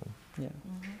ecosystem. Yeah.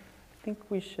 I think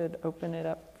we should open it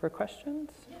up for questions.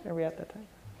 Are we at that time?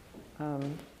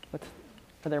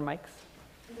 Are there mics?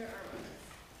 There are mics.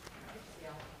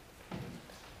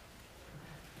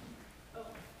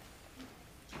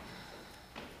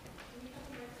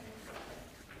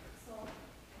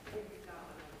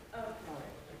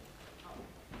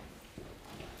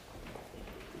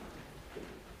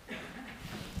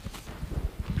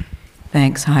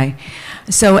 Thanks, hi.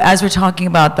 So as we're talking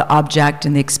about the object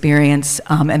and the experience,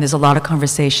 and there's a lot of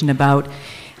conversation about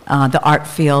the art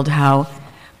field, how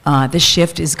the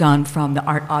shift is gone from the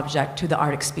art object to the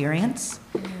art experience.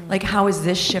 Like, how has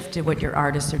this shifted what your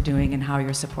artists are doing and how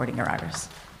you're supporting your artists?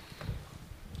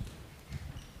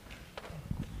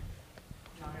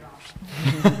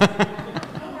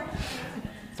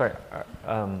 Sorry,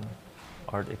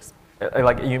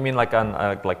 like, you mean like on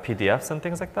like PDFs and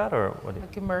things like that, or what?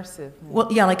 Like immersive.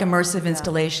 Well, yeah, like immersive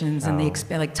installations and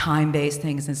the like time-based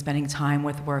things and spending time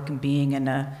with work and being in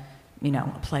a, you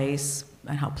know, a place,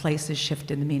 and how places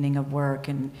shifted the meaning of work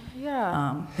and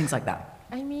things like that.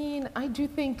 I mean, I do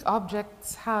think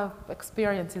objects have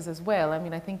experiences as well. I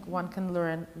mean, I think one can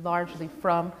learn largely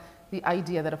from the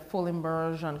idea that a full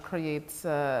immersion creates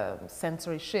a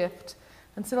sensory shift,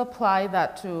 and still apply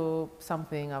that to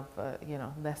something of you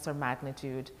know, lesser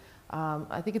magnitude.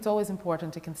 I think it's always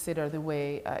important to consider the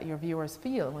way your viewers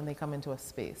feel when they come into a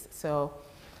space. So,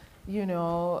 you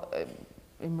know,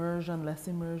 immersion, less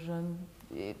immersion,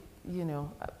 you know,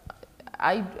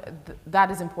 that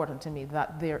is important to me,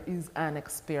 that there is an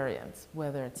experience,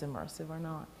 whether it's immersive or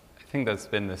not. I think there's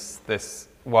been this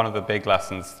one of the big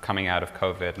lessons coming out of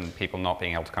COVID and people not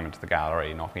being able to come into the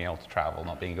gallery, not being able to travel,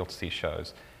 not being able to see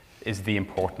shows, is the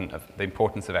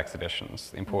importance of exhibitions,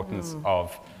 the importance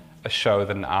of a show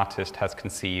that an artist has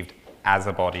conceived as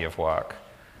a body of work,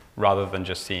 rather than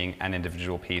just seeing an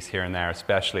individual piece here and there,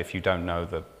 especially if you don't know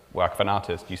the work of an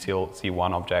artist. You see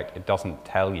one object, it doesn't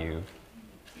tell you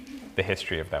the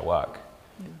history of their work.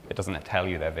 It doesn't tell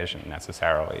you their vision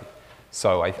necessarily.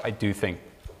 So I do think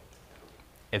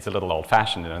it's a little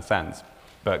old-fashioned in a sense,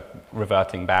 but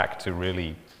reverting back to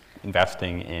really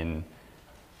investing in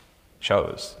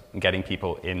shows and getting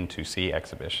people in to see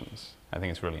exhibitions, I think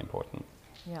it's really important.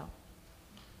 Yeah.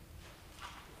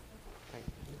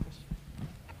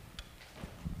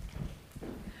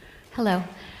 Hello.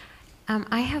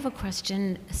 I have a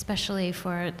question, especially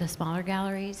for the smaller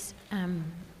galleries,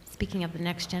 speaking of the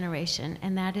next generation,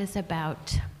 and that is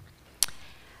about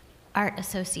art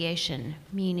association,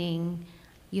 meaning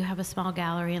you have a small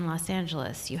gallery in Los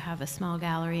Angeles, you have a small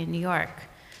gallery in New York,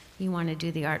 you want to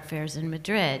do the art fairs in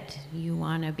Madrid, you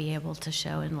want to be able to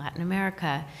show in Latin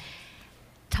America.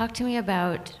 Talk to me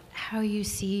about how you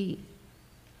see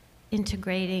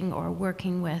integrating or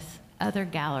working with other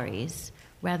galleries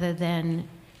rather than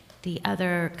the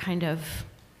other kind of,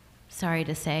 sorry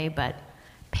to say, but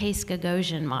Pace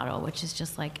Gagosian model, which is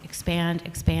just like expand,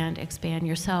 expand, expand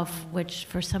yourself, which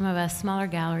for some of us smaller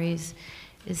galleries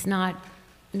is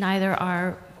neither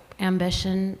our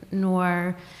ambition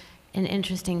nor an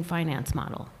interesting finance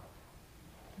model.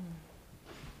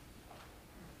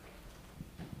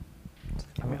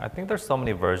 I mean, I think there's so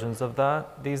many versions of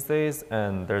that these days,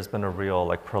 and there's been a real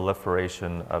like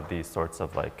proliferation of these sorts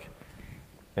of like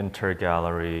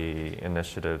inter-gallery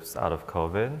initiatives out of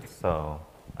COVID. So,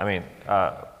 I mean,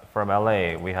 from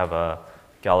LA, we have a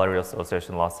Gallery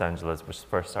Association Los Angeles, which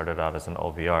first started out as an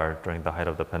OVR during the height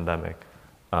of the pandemic.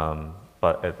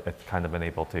 But it's kind of been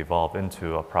able to evolve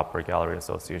into a proper gallery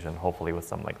association, hopefully with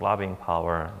some like lobbying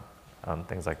power,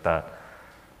 things like that.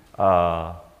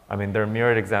 I mean, there are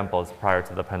myriad examples prior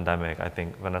to the pandemic. I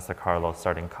think Vanessa Carlos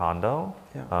starting Condo,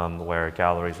 where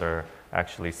galleries are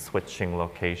actually switching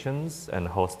locations and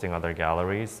hosting other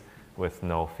galleries with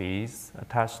no fees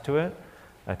attached to it.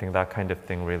 I think that kind of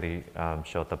thing really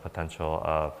showed the potential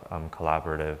of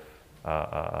collaborative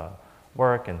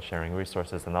work and sharing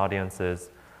resources and audiences.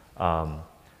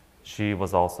 She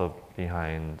was also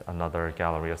behind another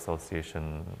gallery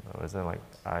association, was it like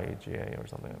IGA or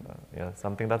something like that? Yeah,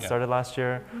 something that started last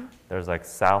year. There's like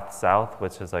South,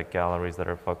 which is like galleries that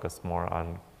are focused more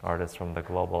on artists from the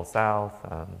global South.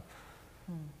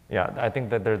 Yeah, I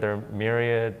think that there are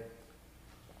myriad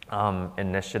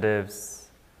initiatives.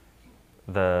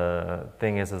 The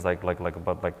thing is I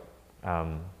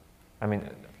mean,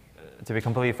 to be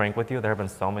completely frank with you, there have been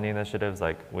so many initiatives.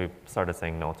 Like we've started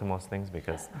saying no to most things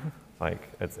because, like,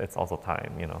 it's also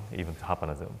time, you know, even to hop on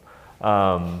a Zoom,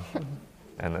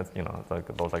 and it's, you know, it's like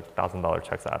those like $1,000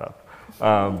 checks add up.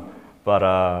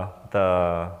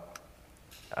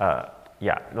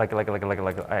 Yeah,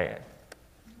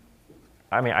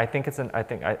 I mean, I think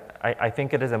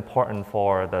it is important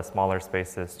for the smaller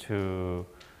spaces to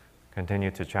continue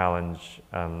to challenge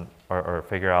or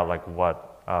figure out like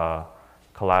what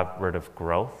collaborative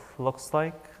growth looks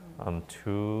like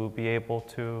to be able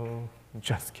to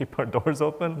just keep our doors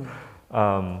open.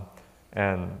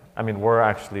 And I mean, we're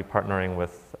actually partnering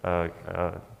with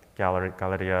Galeria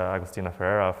Agustina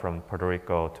Ferreira from Puerto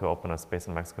Rico to open a space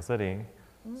in Mexico City.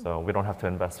 So we don't have to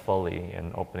invest fully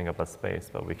in opening up a space,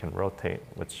 but we can rotate,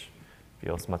 which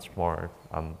feels much more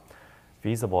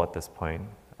feasible at this point.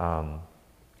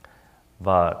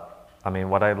 But I mean,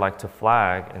 what I'd like to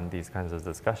flag in these kinds of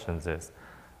discussions is,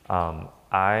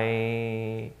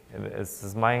 this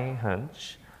is my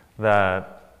hunch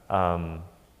that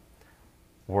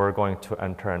we're going to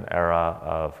enter an era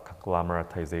of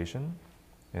conglomeratization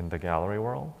in the gallery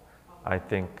world. I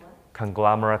think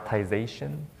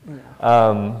conglomeratization.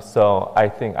 So I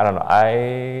think, I don't know,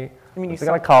 I'm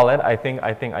gonna call it. I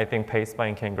think Pace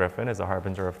by King Griffin is a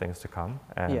harbinger of things to come.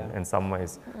 And in some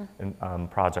ways, in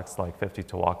projects like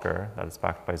 52 Walker, that is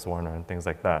backed by Zwerner and things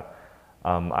like that,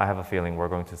 I have a feeling we're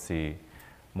going to see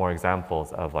more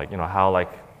examples of like, you know, how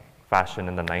like fashion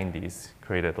in the 90s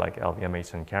created like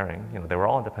LVMH and Kering. You know, they were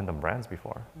all independent brands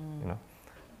before, you know.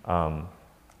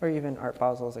 Or even Art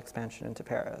Basel's expansion into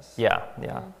Paris. Yeah.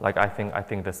 Like I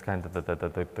think this kind of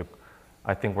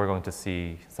I think we're going to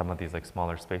see some of these like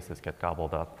smaller spaces get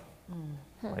gobbled up,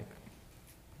 like,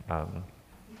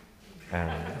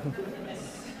 and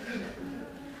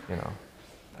you know,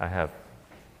 I have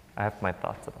my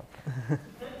thoughts about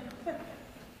that.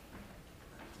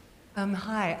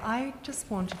 Hi, I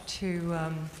just wanted to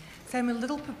say I'm a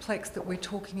little perplexed that we're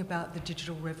talking about the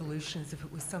digital revolution as if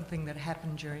it was something that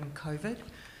happened during COVID,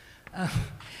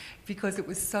 because it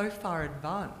was so far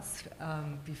advanced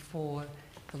before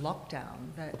the lockdown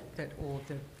or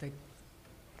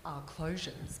our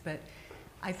closures. But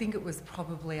I think it was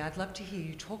probably, I'd love to hear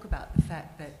you talk about the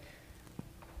fact that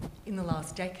in the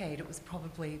last decade it was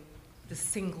probably the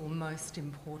single most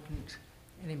important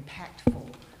and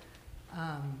impactful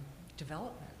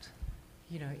development,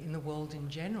 you know, in the world in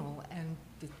general, and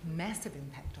the massive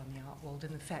impact on the art world.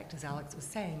 And the fact, as Alex was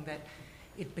saying, that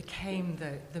it became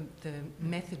the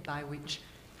method by which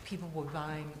people were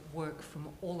buying work from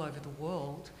all over the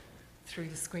world through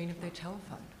the screen of their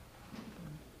telephone.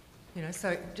 You know,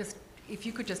 so just, if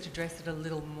you could just address it a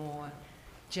little more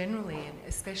generally, and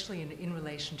especially in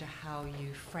relation to how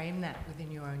you frame that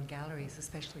within your own galleries,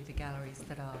 especially the galleries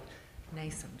that are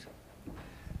nascent.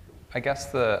 I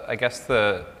guess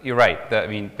you're right. I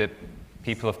mean, that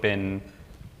people have been,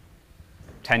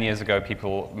 10 years ago,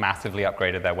 people massively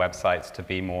upgraded their websites to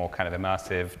be more kind of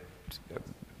immersive,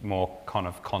 more kind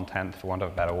of content, for want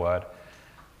of a better word.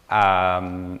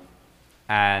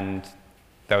 And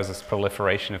there was this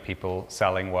proliferation of people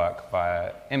selling work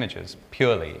via images,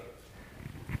 purely.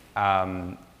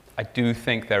 I do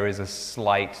think there is a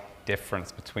slight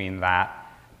difference between that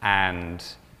and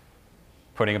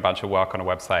putting a bunch of work on a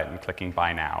website and clicking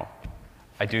buy now.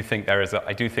 I do think there is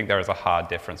a hard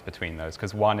difference between those,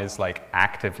 because one is like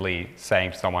actively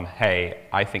saying to someone, hey,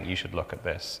 I think you should look at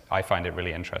this. I find it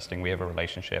really interesting. We have a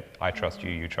relationship. I trust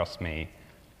you, you trust me.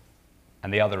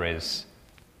 And the other is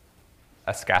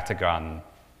a scattergun,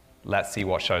 let's see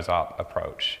what shows up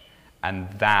approach.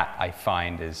 And that, I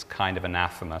find, is kind of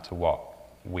anathema to what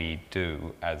we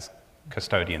do as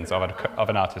custodians of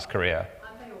an artist's career.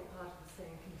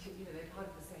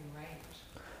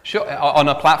 Sure, on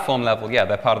a platform level, yeah,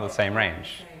 they're part of the same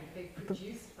range. They're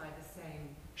produced by the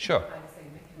same. Sure. By the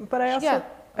same mechanism. But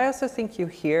I also think you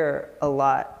hear a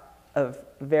lot of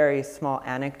very small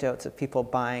anecdotes of people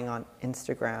buying on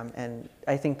Instagram, and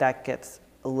I think that gets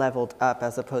leveled up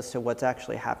as opposed to what's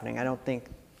actually happening. I don't think,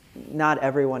 not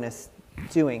everyone is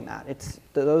doing that.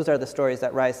 Those are the stories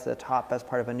that rise to the top as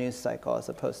part of a news cycle, as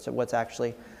opposed to what's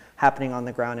actually happening on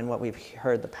the ground and what we've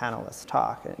heard the panelists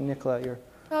talk. Nicola, you're...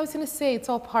 I was going to say it's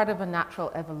all part of a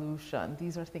natural evolution.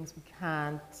 These are things we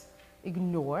can't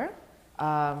ignore.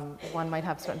 One might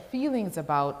have certain feelings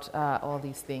about all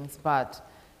these things, but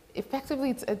effectively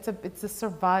it's a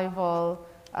survival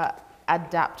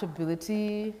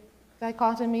adaptability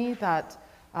dichotomy that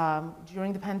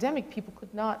during the pandemic people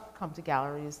could not come to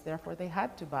galleries, therefore they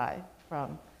had to buy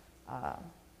from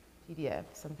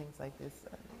PDFs and things like this.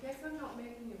 I guess I'm not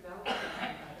making a value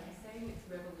judgment. I'm saying it's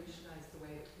revolutionized the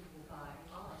way that people buy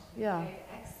art. Yeah.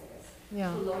 Access.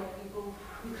 Yeah. A lot of people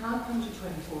who can't come to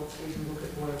 24th Street and look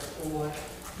at work, or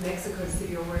Mexico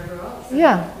City or wherever else.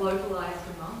 Yeah. Localized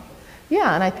the market.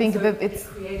 Yeah, and I think so that it's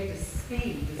created a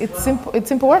speed as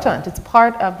it's important. It's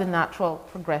part of the natural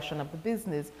progression of the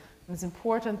business. And it's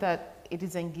important that it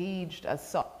is engaged as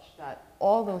such, that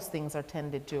all those things are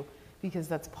tended to, because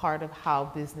that's part of how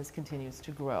business continues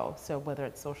to grow. So whether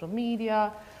it's social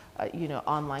media,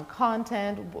 online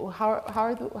content,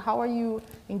 how are you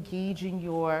engaging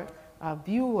your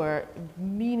viewer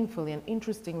meaningfully and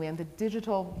interestingly? And the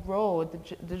digital road,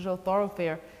 the digital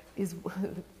thoroughfare is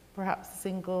perhaps the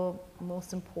single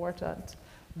most important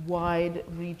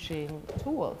wide-reaching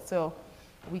tool. So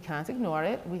we can't ignore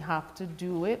it. We have to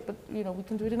do it, but we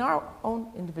can do it in our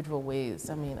own individual ways.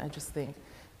 I mean, I just think,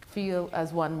 feel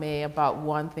as one may about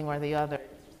one thing or the other,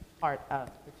 it's just part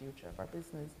of the future of our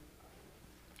business.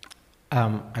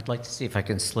 I'd like to see if I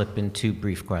can slip in 2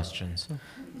 brief questions.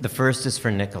 The first is for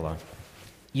Nicola.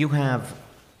 You have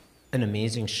an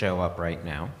amazing show up right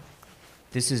now.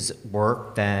 This is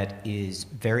work that is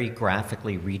very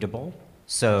graphically readable,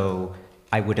 so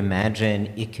I would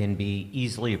imagine it can be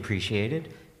easily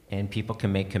appreciated and people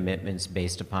can make commitments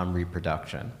based upon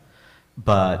reproduction.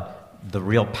 But the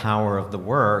real power of the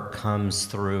work comes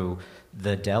through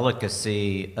the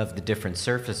delicacy of the different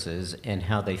surfaces and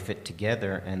how they fit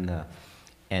together, and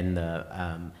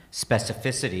the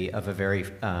specificity of a very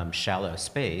shallow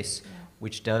space,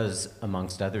 which does,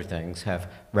 amongst other things, have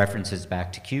references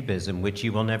back to Cubism, which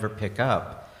you will never pick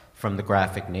up from the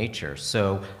graphic nature.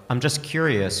 So I'm just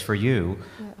curious for you,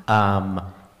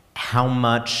 how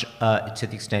much, to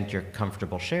the extent you're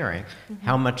comfortable sharing,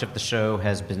 how much of the show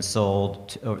has been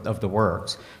sold, of the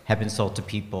works, have been sold to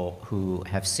people who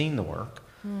have seen the work,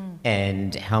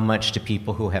 and how much to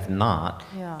people who have not,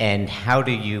 and how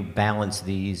do you balance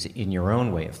these in your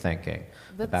own way of thinking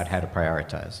about how to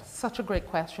prioritize? Such a great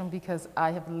question, because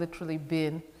I have literally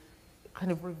been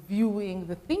kind of reviewing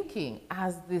the thinking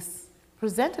as this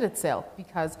presented itself,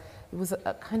 because it was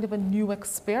a kind of a new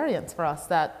experience for us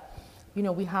that,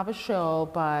 we have a show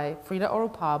by Frida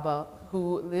Oropaba,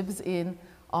 who lives in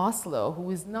Oslo,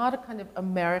 who is not a kind of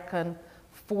American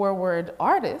forward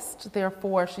artist,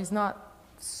 therefore she's not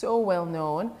so well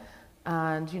known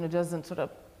and doesn't sort of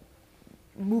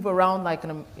move around like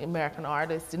an American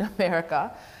artist in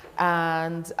America,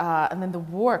 and then the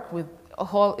work with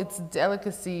all its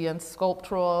delicacy and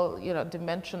sculptural,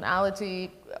 dimensionality,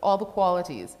 all the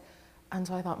qualities. And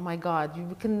so I thought, my God,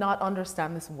 you cannot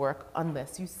understand this work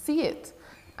unless you see it.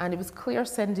 And it was clear,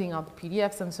 sending out the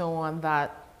PDFs and so on,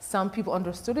 that some people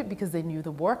understood it because they knew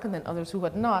the work, and then others who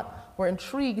had not were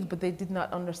intrigued, but they did not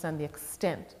understand the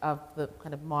extent of the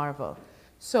kind of marvel.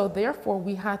 So therefore,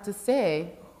 we had to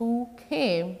say, who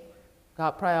came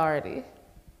got priority.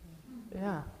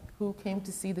 Yeah, who came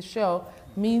to see the show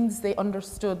means they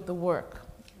understood the work.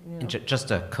 And just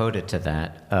to code it to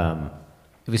that,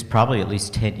 it was probably at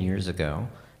least 10 years ago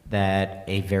that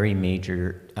a very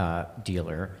major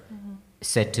dealer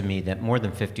said to me that more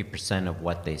than 50% of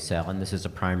what they sell, and this is a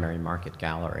primary market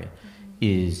gallery,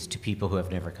 is to people who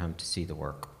have never come to see the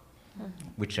work,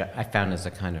 which I found as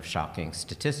a kind of shocking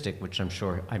statistic, which I'm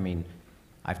sure,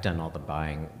 I've done all the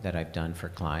buying that I've done for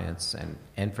clients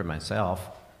and for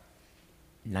myself,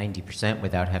 90%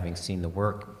 without having seen the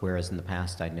work, whereas in the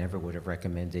past I never would have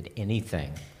recommended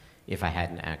anything if I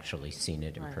hadn't actually seen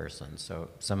it in person. So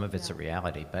some of it's a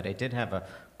reality, but I did have a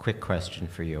quick question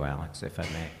for you, Alex, if I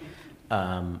may.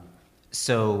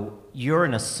 So you're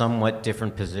in a somewhat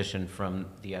different position from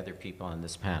the other people on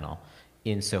this panel,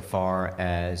 insofar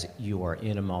as you are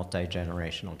in a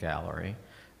multi-generational gallery,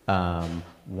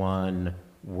 one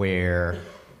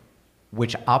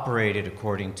which operated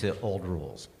according to old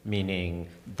rules, meaning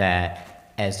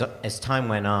that as time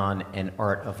went on and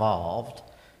art evolved,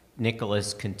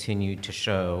 Nicholas continued to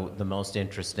show the most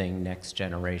interesting next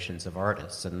generations of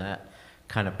artists, and that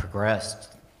kind of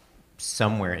progressed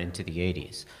somewhere into the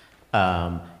 80s.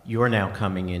 You're now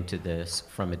coming into this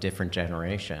from a different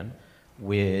generation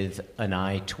with an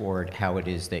eye toward how it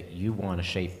is that you want to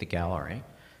shape the gallery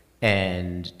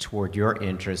and toward your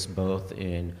interest both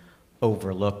in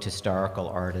overlooked historical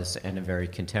artist and a very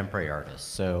contemporary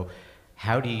artist. So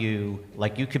how do you,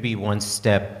 like, you could be one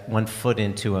foot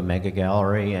into a mega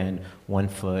gallery and 1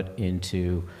 foot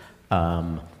into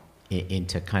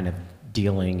kind of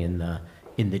dealing in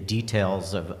the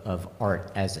details of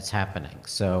art as it's happening.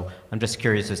 So I'm just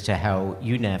curious as to how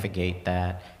you navigate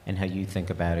that and how you think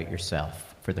about it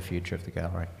yourself for the future of the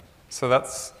gallery. So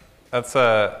that's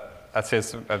a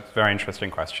very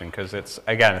interesting question, because it's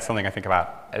something I think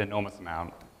about an enormous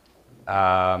amount.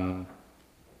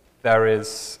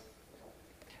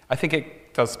 I think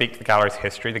it does speak to the gallery's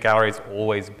history. The gallery's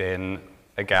always been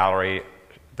a gallery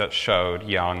that showed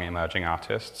young emerging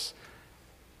artists.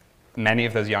 Many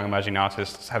of those young emerging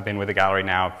artists have been with the gallery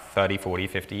now 30, 40,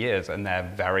 50 years, and they're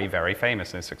very, very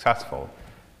famous and successful.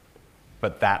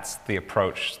 But that's the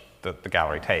approach that the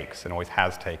gallery takes and always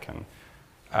has taken.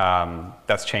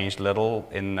 That's changed little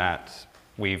in that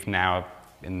we've now,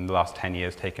 in the last 10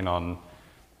 years, taken on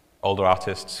older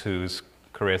artists whose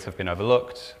careers have been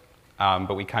overlooked,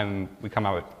 but we come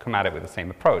at it with the same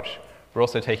approach. We're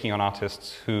also taking on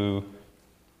artists who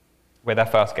were their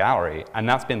first gallery, and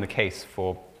that's been the case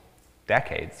for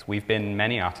decades. We've been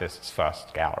many artists'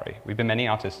 first gallery. We've been many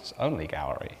artists' only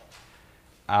gallery.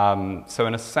 So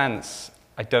in a sense,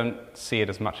 I don't see it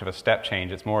as much of a step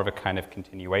change. It's more of a kind of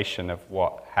continuation of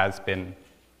what has been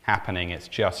happening. It's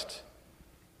just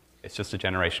a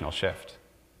generational shift.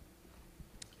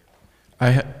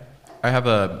 I have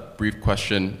a brief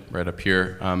question right up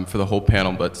here for the whole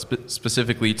panel, but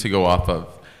specifically to go off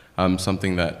of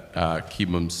something that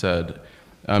Kibum said.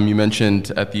 You mentioned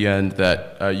at the end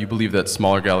that you believe that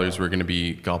smaller galleries were going to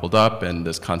be gobbled up, and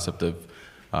this concept of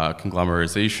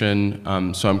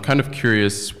conglomerization. So I'm kind of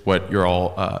curious what your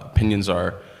all opinions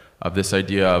are of this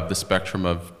idea of the spectrum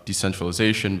of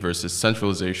decentralization versus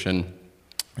centralization,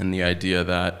 and the idea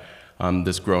that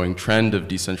this growing trend of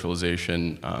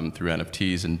decentralization through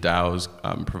NFTs and DAOs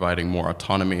providing more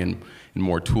autonomy and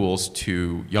more tools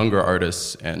to younger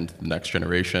artists and the next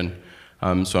generation.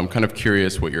 So I'm kind of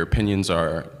curious what your opinions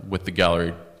are with the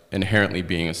gallery inherently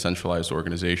being a centralized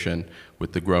organization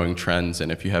with the growing trends,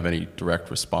 and if you have any direct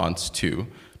response to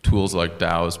tools like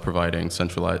DAOs providing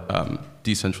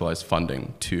decentralized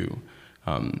funding to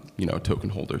token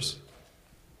holders.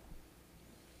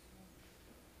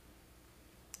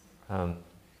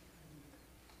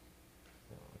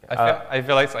 I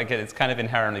feel like it's kind of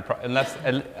inherently, unless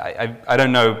I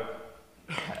don't know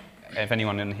if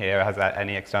anyone in here has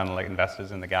any external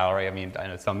investors in the gallery. I mean, I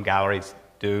know some galleries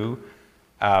do.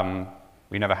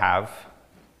 We never have.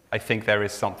 I think there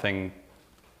is something.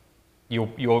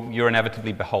 You're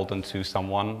inevitably beholden to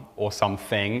someone or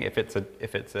something. If it's a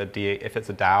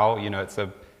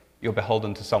DAO, you're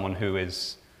beholden to someone who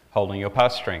is holding your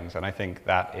purse strings, and I think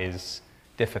that is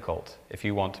difficult if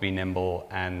you want to be nimble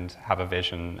and have a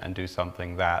vision and do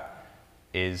something that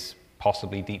is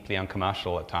possibly deeply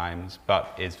uncommercial at times,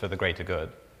 but is for the greater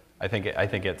good. I think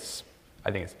it's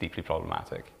deeply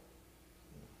problematic.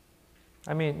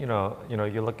 I mean, you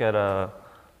look at a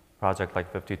project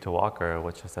like 52 Walker,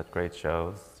 which has had great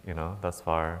shows, thus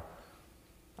far.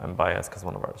 I'm biased because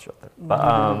one of ours showed there.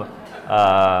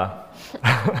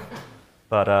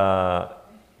 But,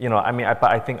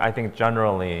 I think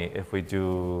generally, if we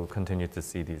do continue to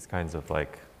see these kinds of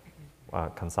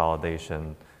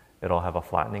consolidation, it'll have a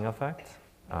flattening effect.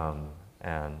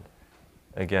 And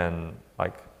again,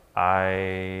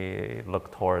 I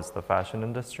look towards the fashion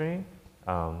industry,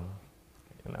 and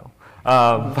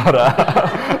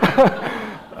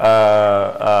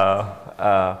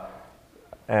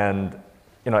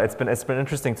it's been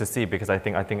interesting to see, because I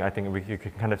think you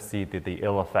can kind of see the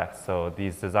ill effects. So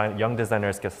these young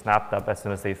designers get snapped up as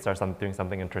soon as they start doing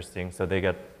something interesting. So they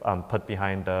get put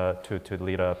behind to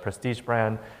lead a prestige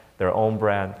brand, their own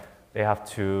brand. They have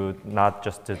to not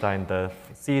just design the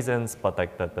seasons, but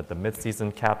the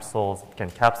mid-season capsules,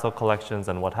 capsule collections,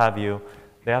 and what have you.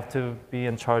 They have to be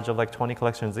in charge of 20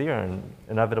 collections a year, and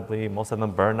inevitably most of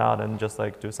them burn out and just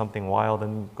do something wild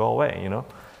and go away,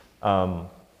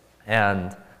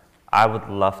 And I would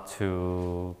love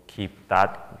to keep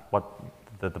that,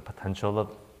 the potential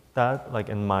of that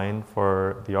in mind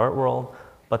for the art world.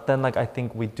 But then I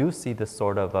think we do see this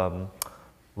sort of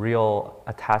real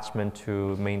attachment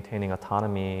to maintaining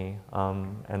autonomy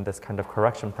and this kind of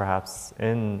correction perhaps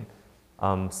in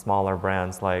smaller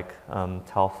brands like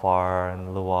Telfar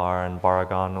and Luar and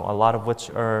Baragon, a lot of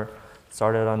which are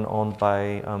started and owned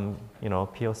by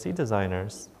POC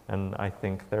designers. And I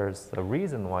think there's a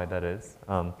reason why that is,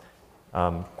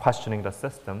 questioning the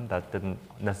system that didn't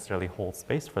necessarily hold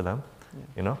space for them,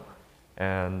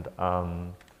 And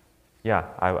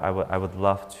I would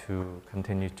love to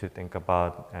continue to think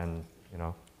about and you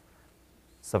know,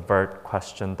 subvert,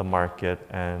 question the market,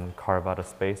 and carve out a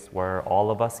space where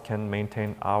all of us can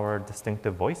maintain our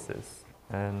distinctive voices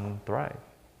and thrive.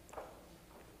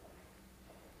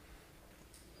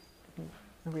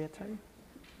 Maria,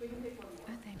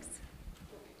 Oh, thanks.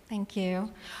 Thank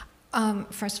you.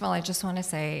 First of all, I just want to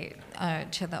say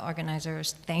to the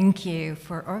organizers, thank you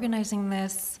for organizing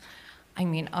this. I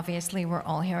mean, obviously, we're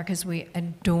all here because we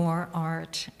adore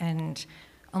art, and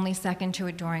only second to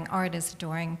adoring art is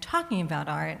adoring talking about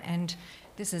art, and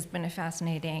this has been a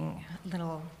fascinating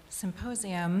little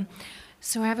symposium.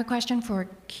 So I have a question for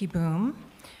Kibum,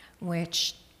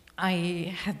 which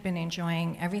I have been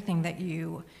enjoying everything that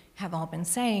you have all been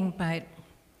saying, but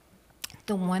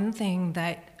the one thing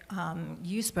that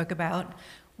you spoke about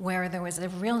where there was a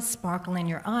real sparkle in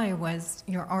your eye was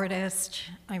your artist,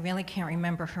 I really can't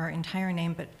remember her entire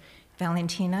name, but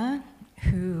Valentina,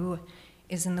 who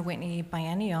is in the Whitney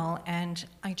Biennial, and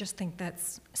I just think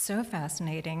that's so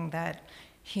fascinating that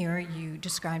here you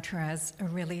described her as a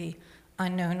really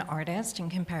unknown artist in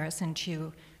comparison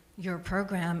to your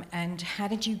program, and how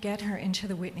did you get her into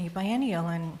the Whitney Biennial?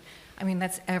 And I mean,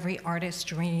 that's every artist's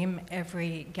dream,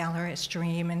 every gallerist's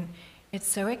dream, and it's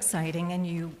so exciting,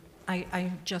 and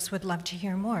I just would love to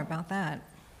hear more about that.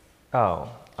 So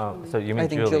you mean I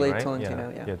think Julie, Julie right?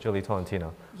 Tolentino, yeah. Yeah, Julie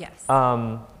Tolentino. Yes.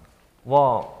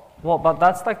 Well, but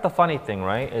that's like the funny thing,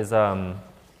 right? Is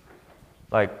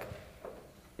like,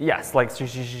 yes, like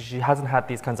she hasn't had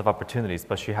these kinds of opportunities,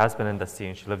 but she has been in the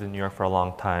scene. She lived in New York for a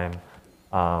long time,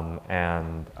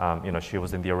 and you know, she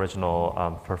was in the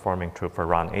original performing troupe for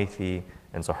Ron Athey,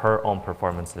 and so her own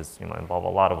performances, you know, involve a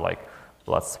lot of like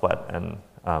blood, sweat, and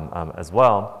as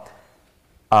well.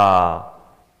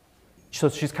 So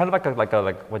she's kind of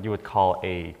like what you would call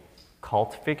a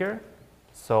cult figure.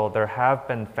 So there have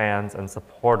been fans and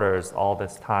supporters all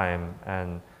this time,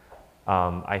 and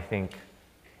I think,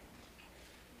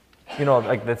 you know,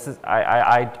 like this is,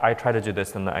 I try to do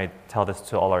this, and I tell this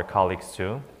to all our colleagues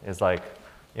too, is like,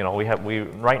 you know,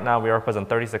 right now we represent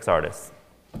 36 artists.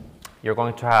 You're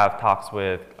going to have talks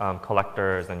with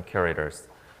collectors and curators.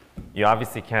 You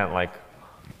obviously can't like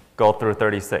go through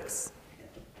 36.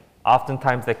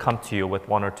 Oftentimes they come to you with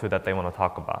one or two that they want to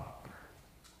talk about.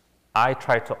 I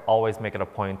try to always make it a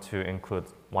point to include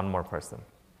one more person,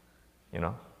 you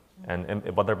know? And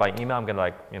whether by email, I'm gonna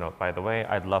like, you know, by the way,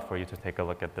 I'd love for you to take a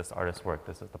look at this artist's work.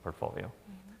 This is the portfolio,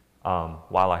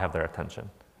 while I have their attention.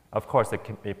 Of course,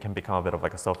 it can become a bit of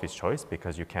like a Sophie's choice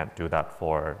because you can't do that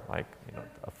for like, you know,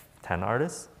 10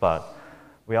 artists, but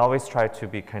we always try to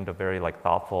be kind of very like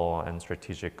thoughtful and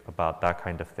strategic about that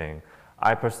kind of thing.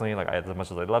 I personally, like as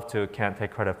much as I'd love to, can't take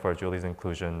credit for Julie's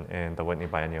inclusion in the Whitney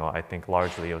Biennial. I think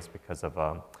largely it was because of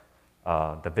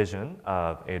the vision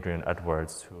of Adrian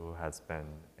Edwards, who has been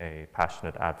a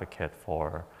passionate advocate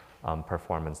for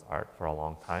performance art for a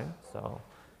long time. So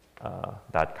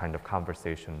that kind of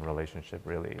conversation relationship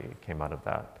really came out of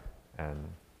that. And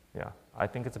yeah, I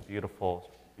think it's a beautiful,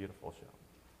 beautiful show.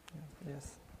 Yeah, it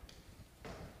is.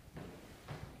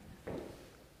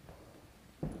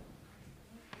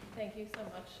 Thank you so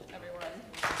much, everyone.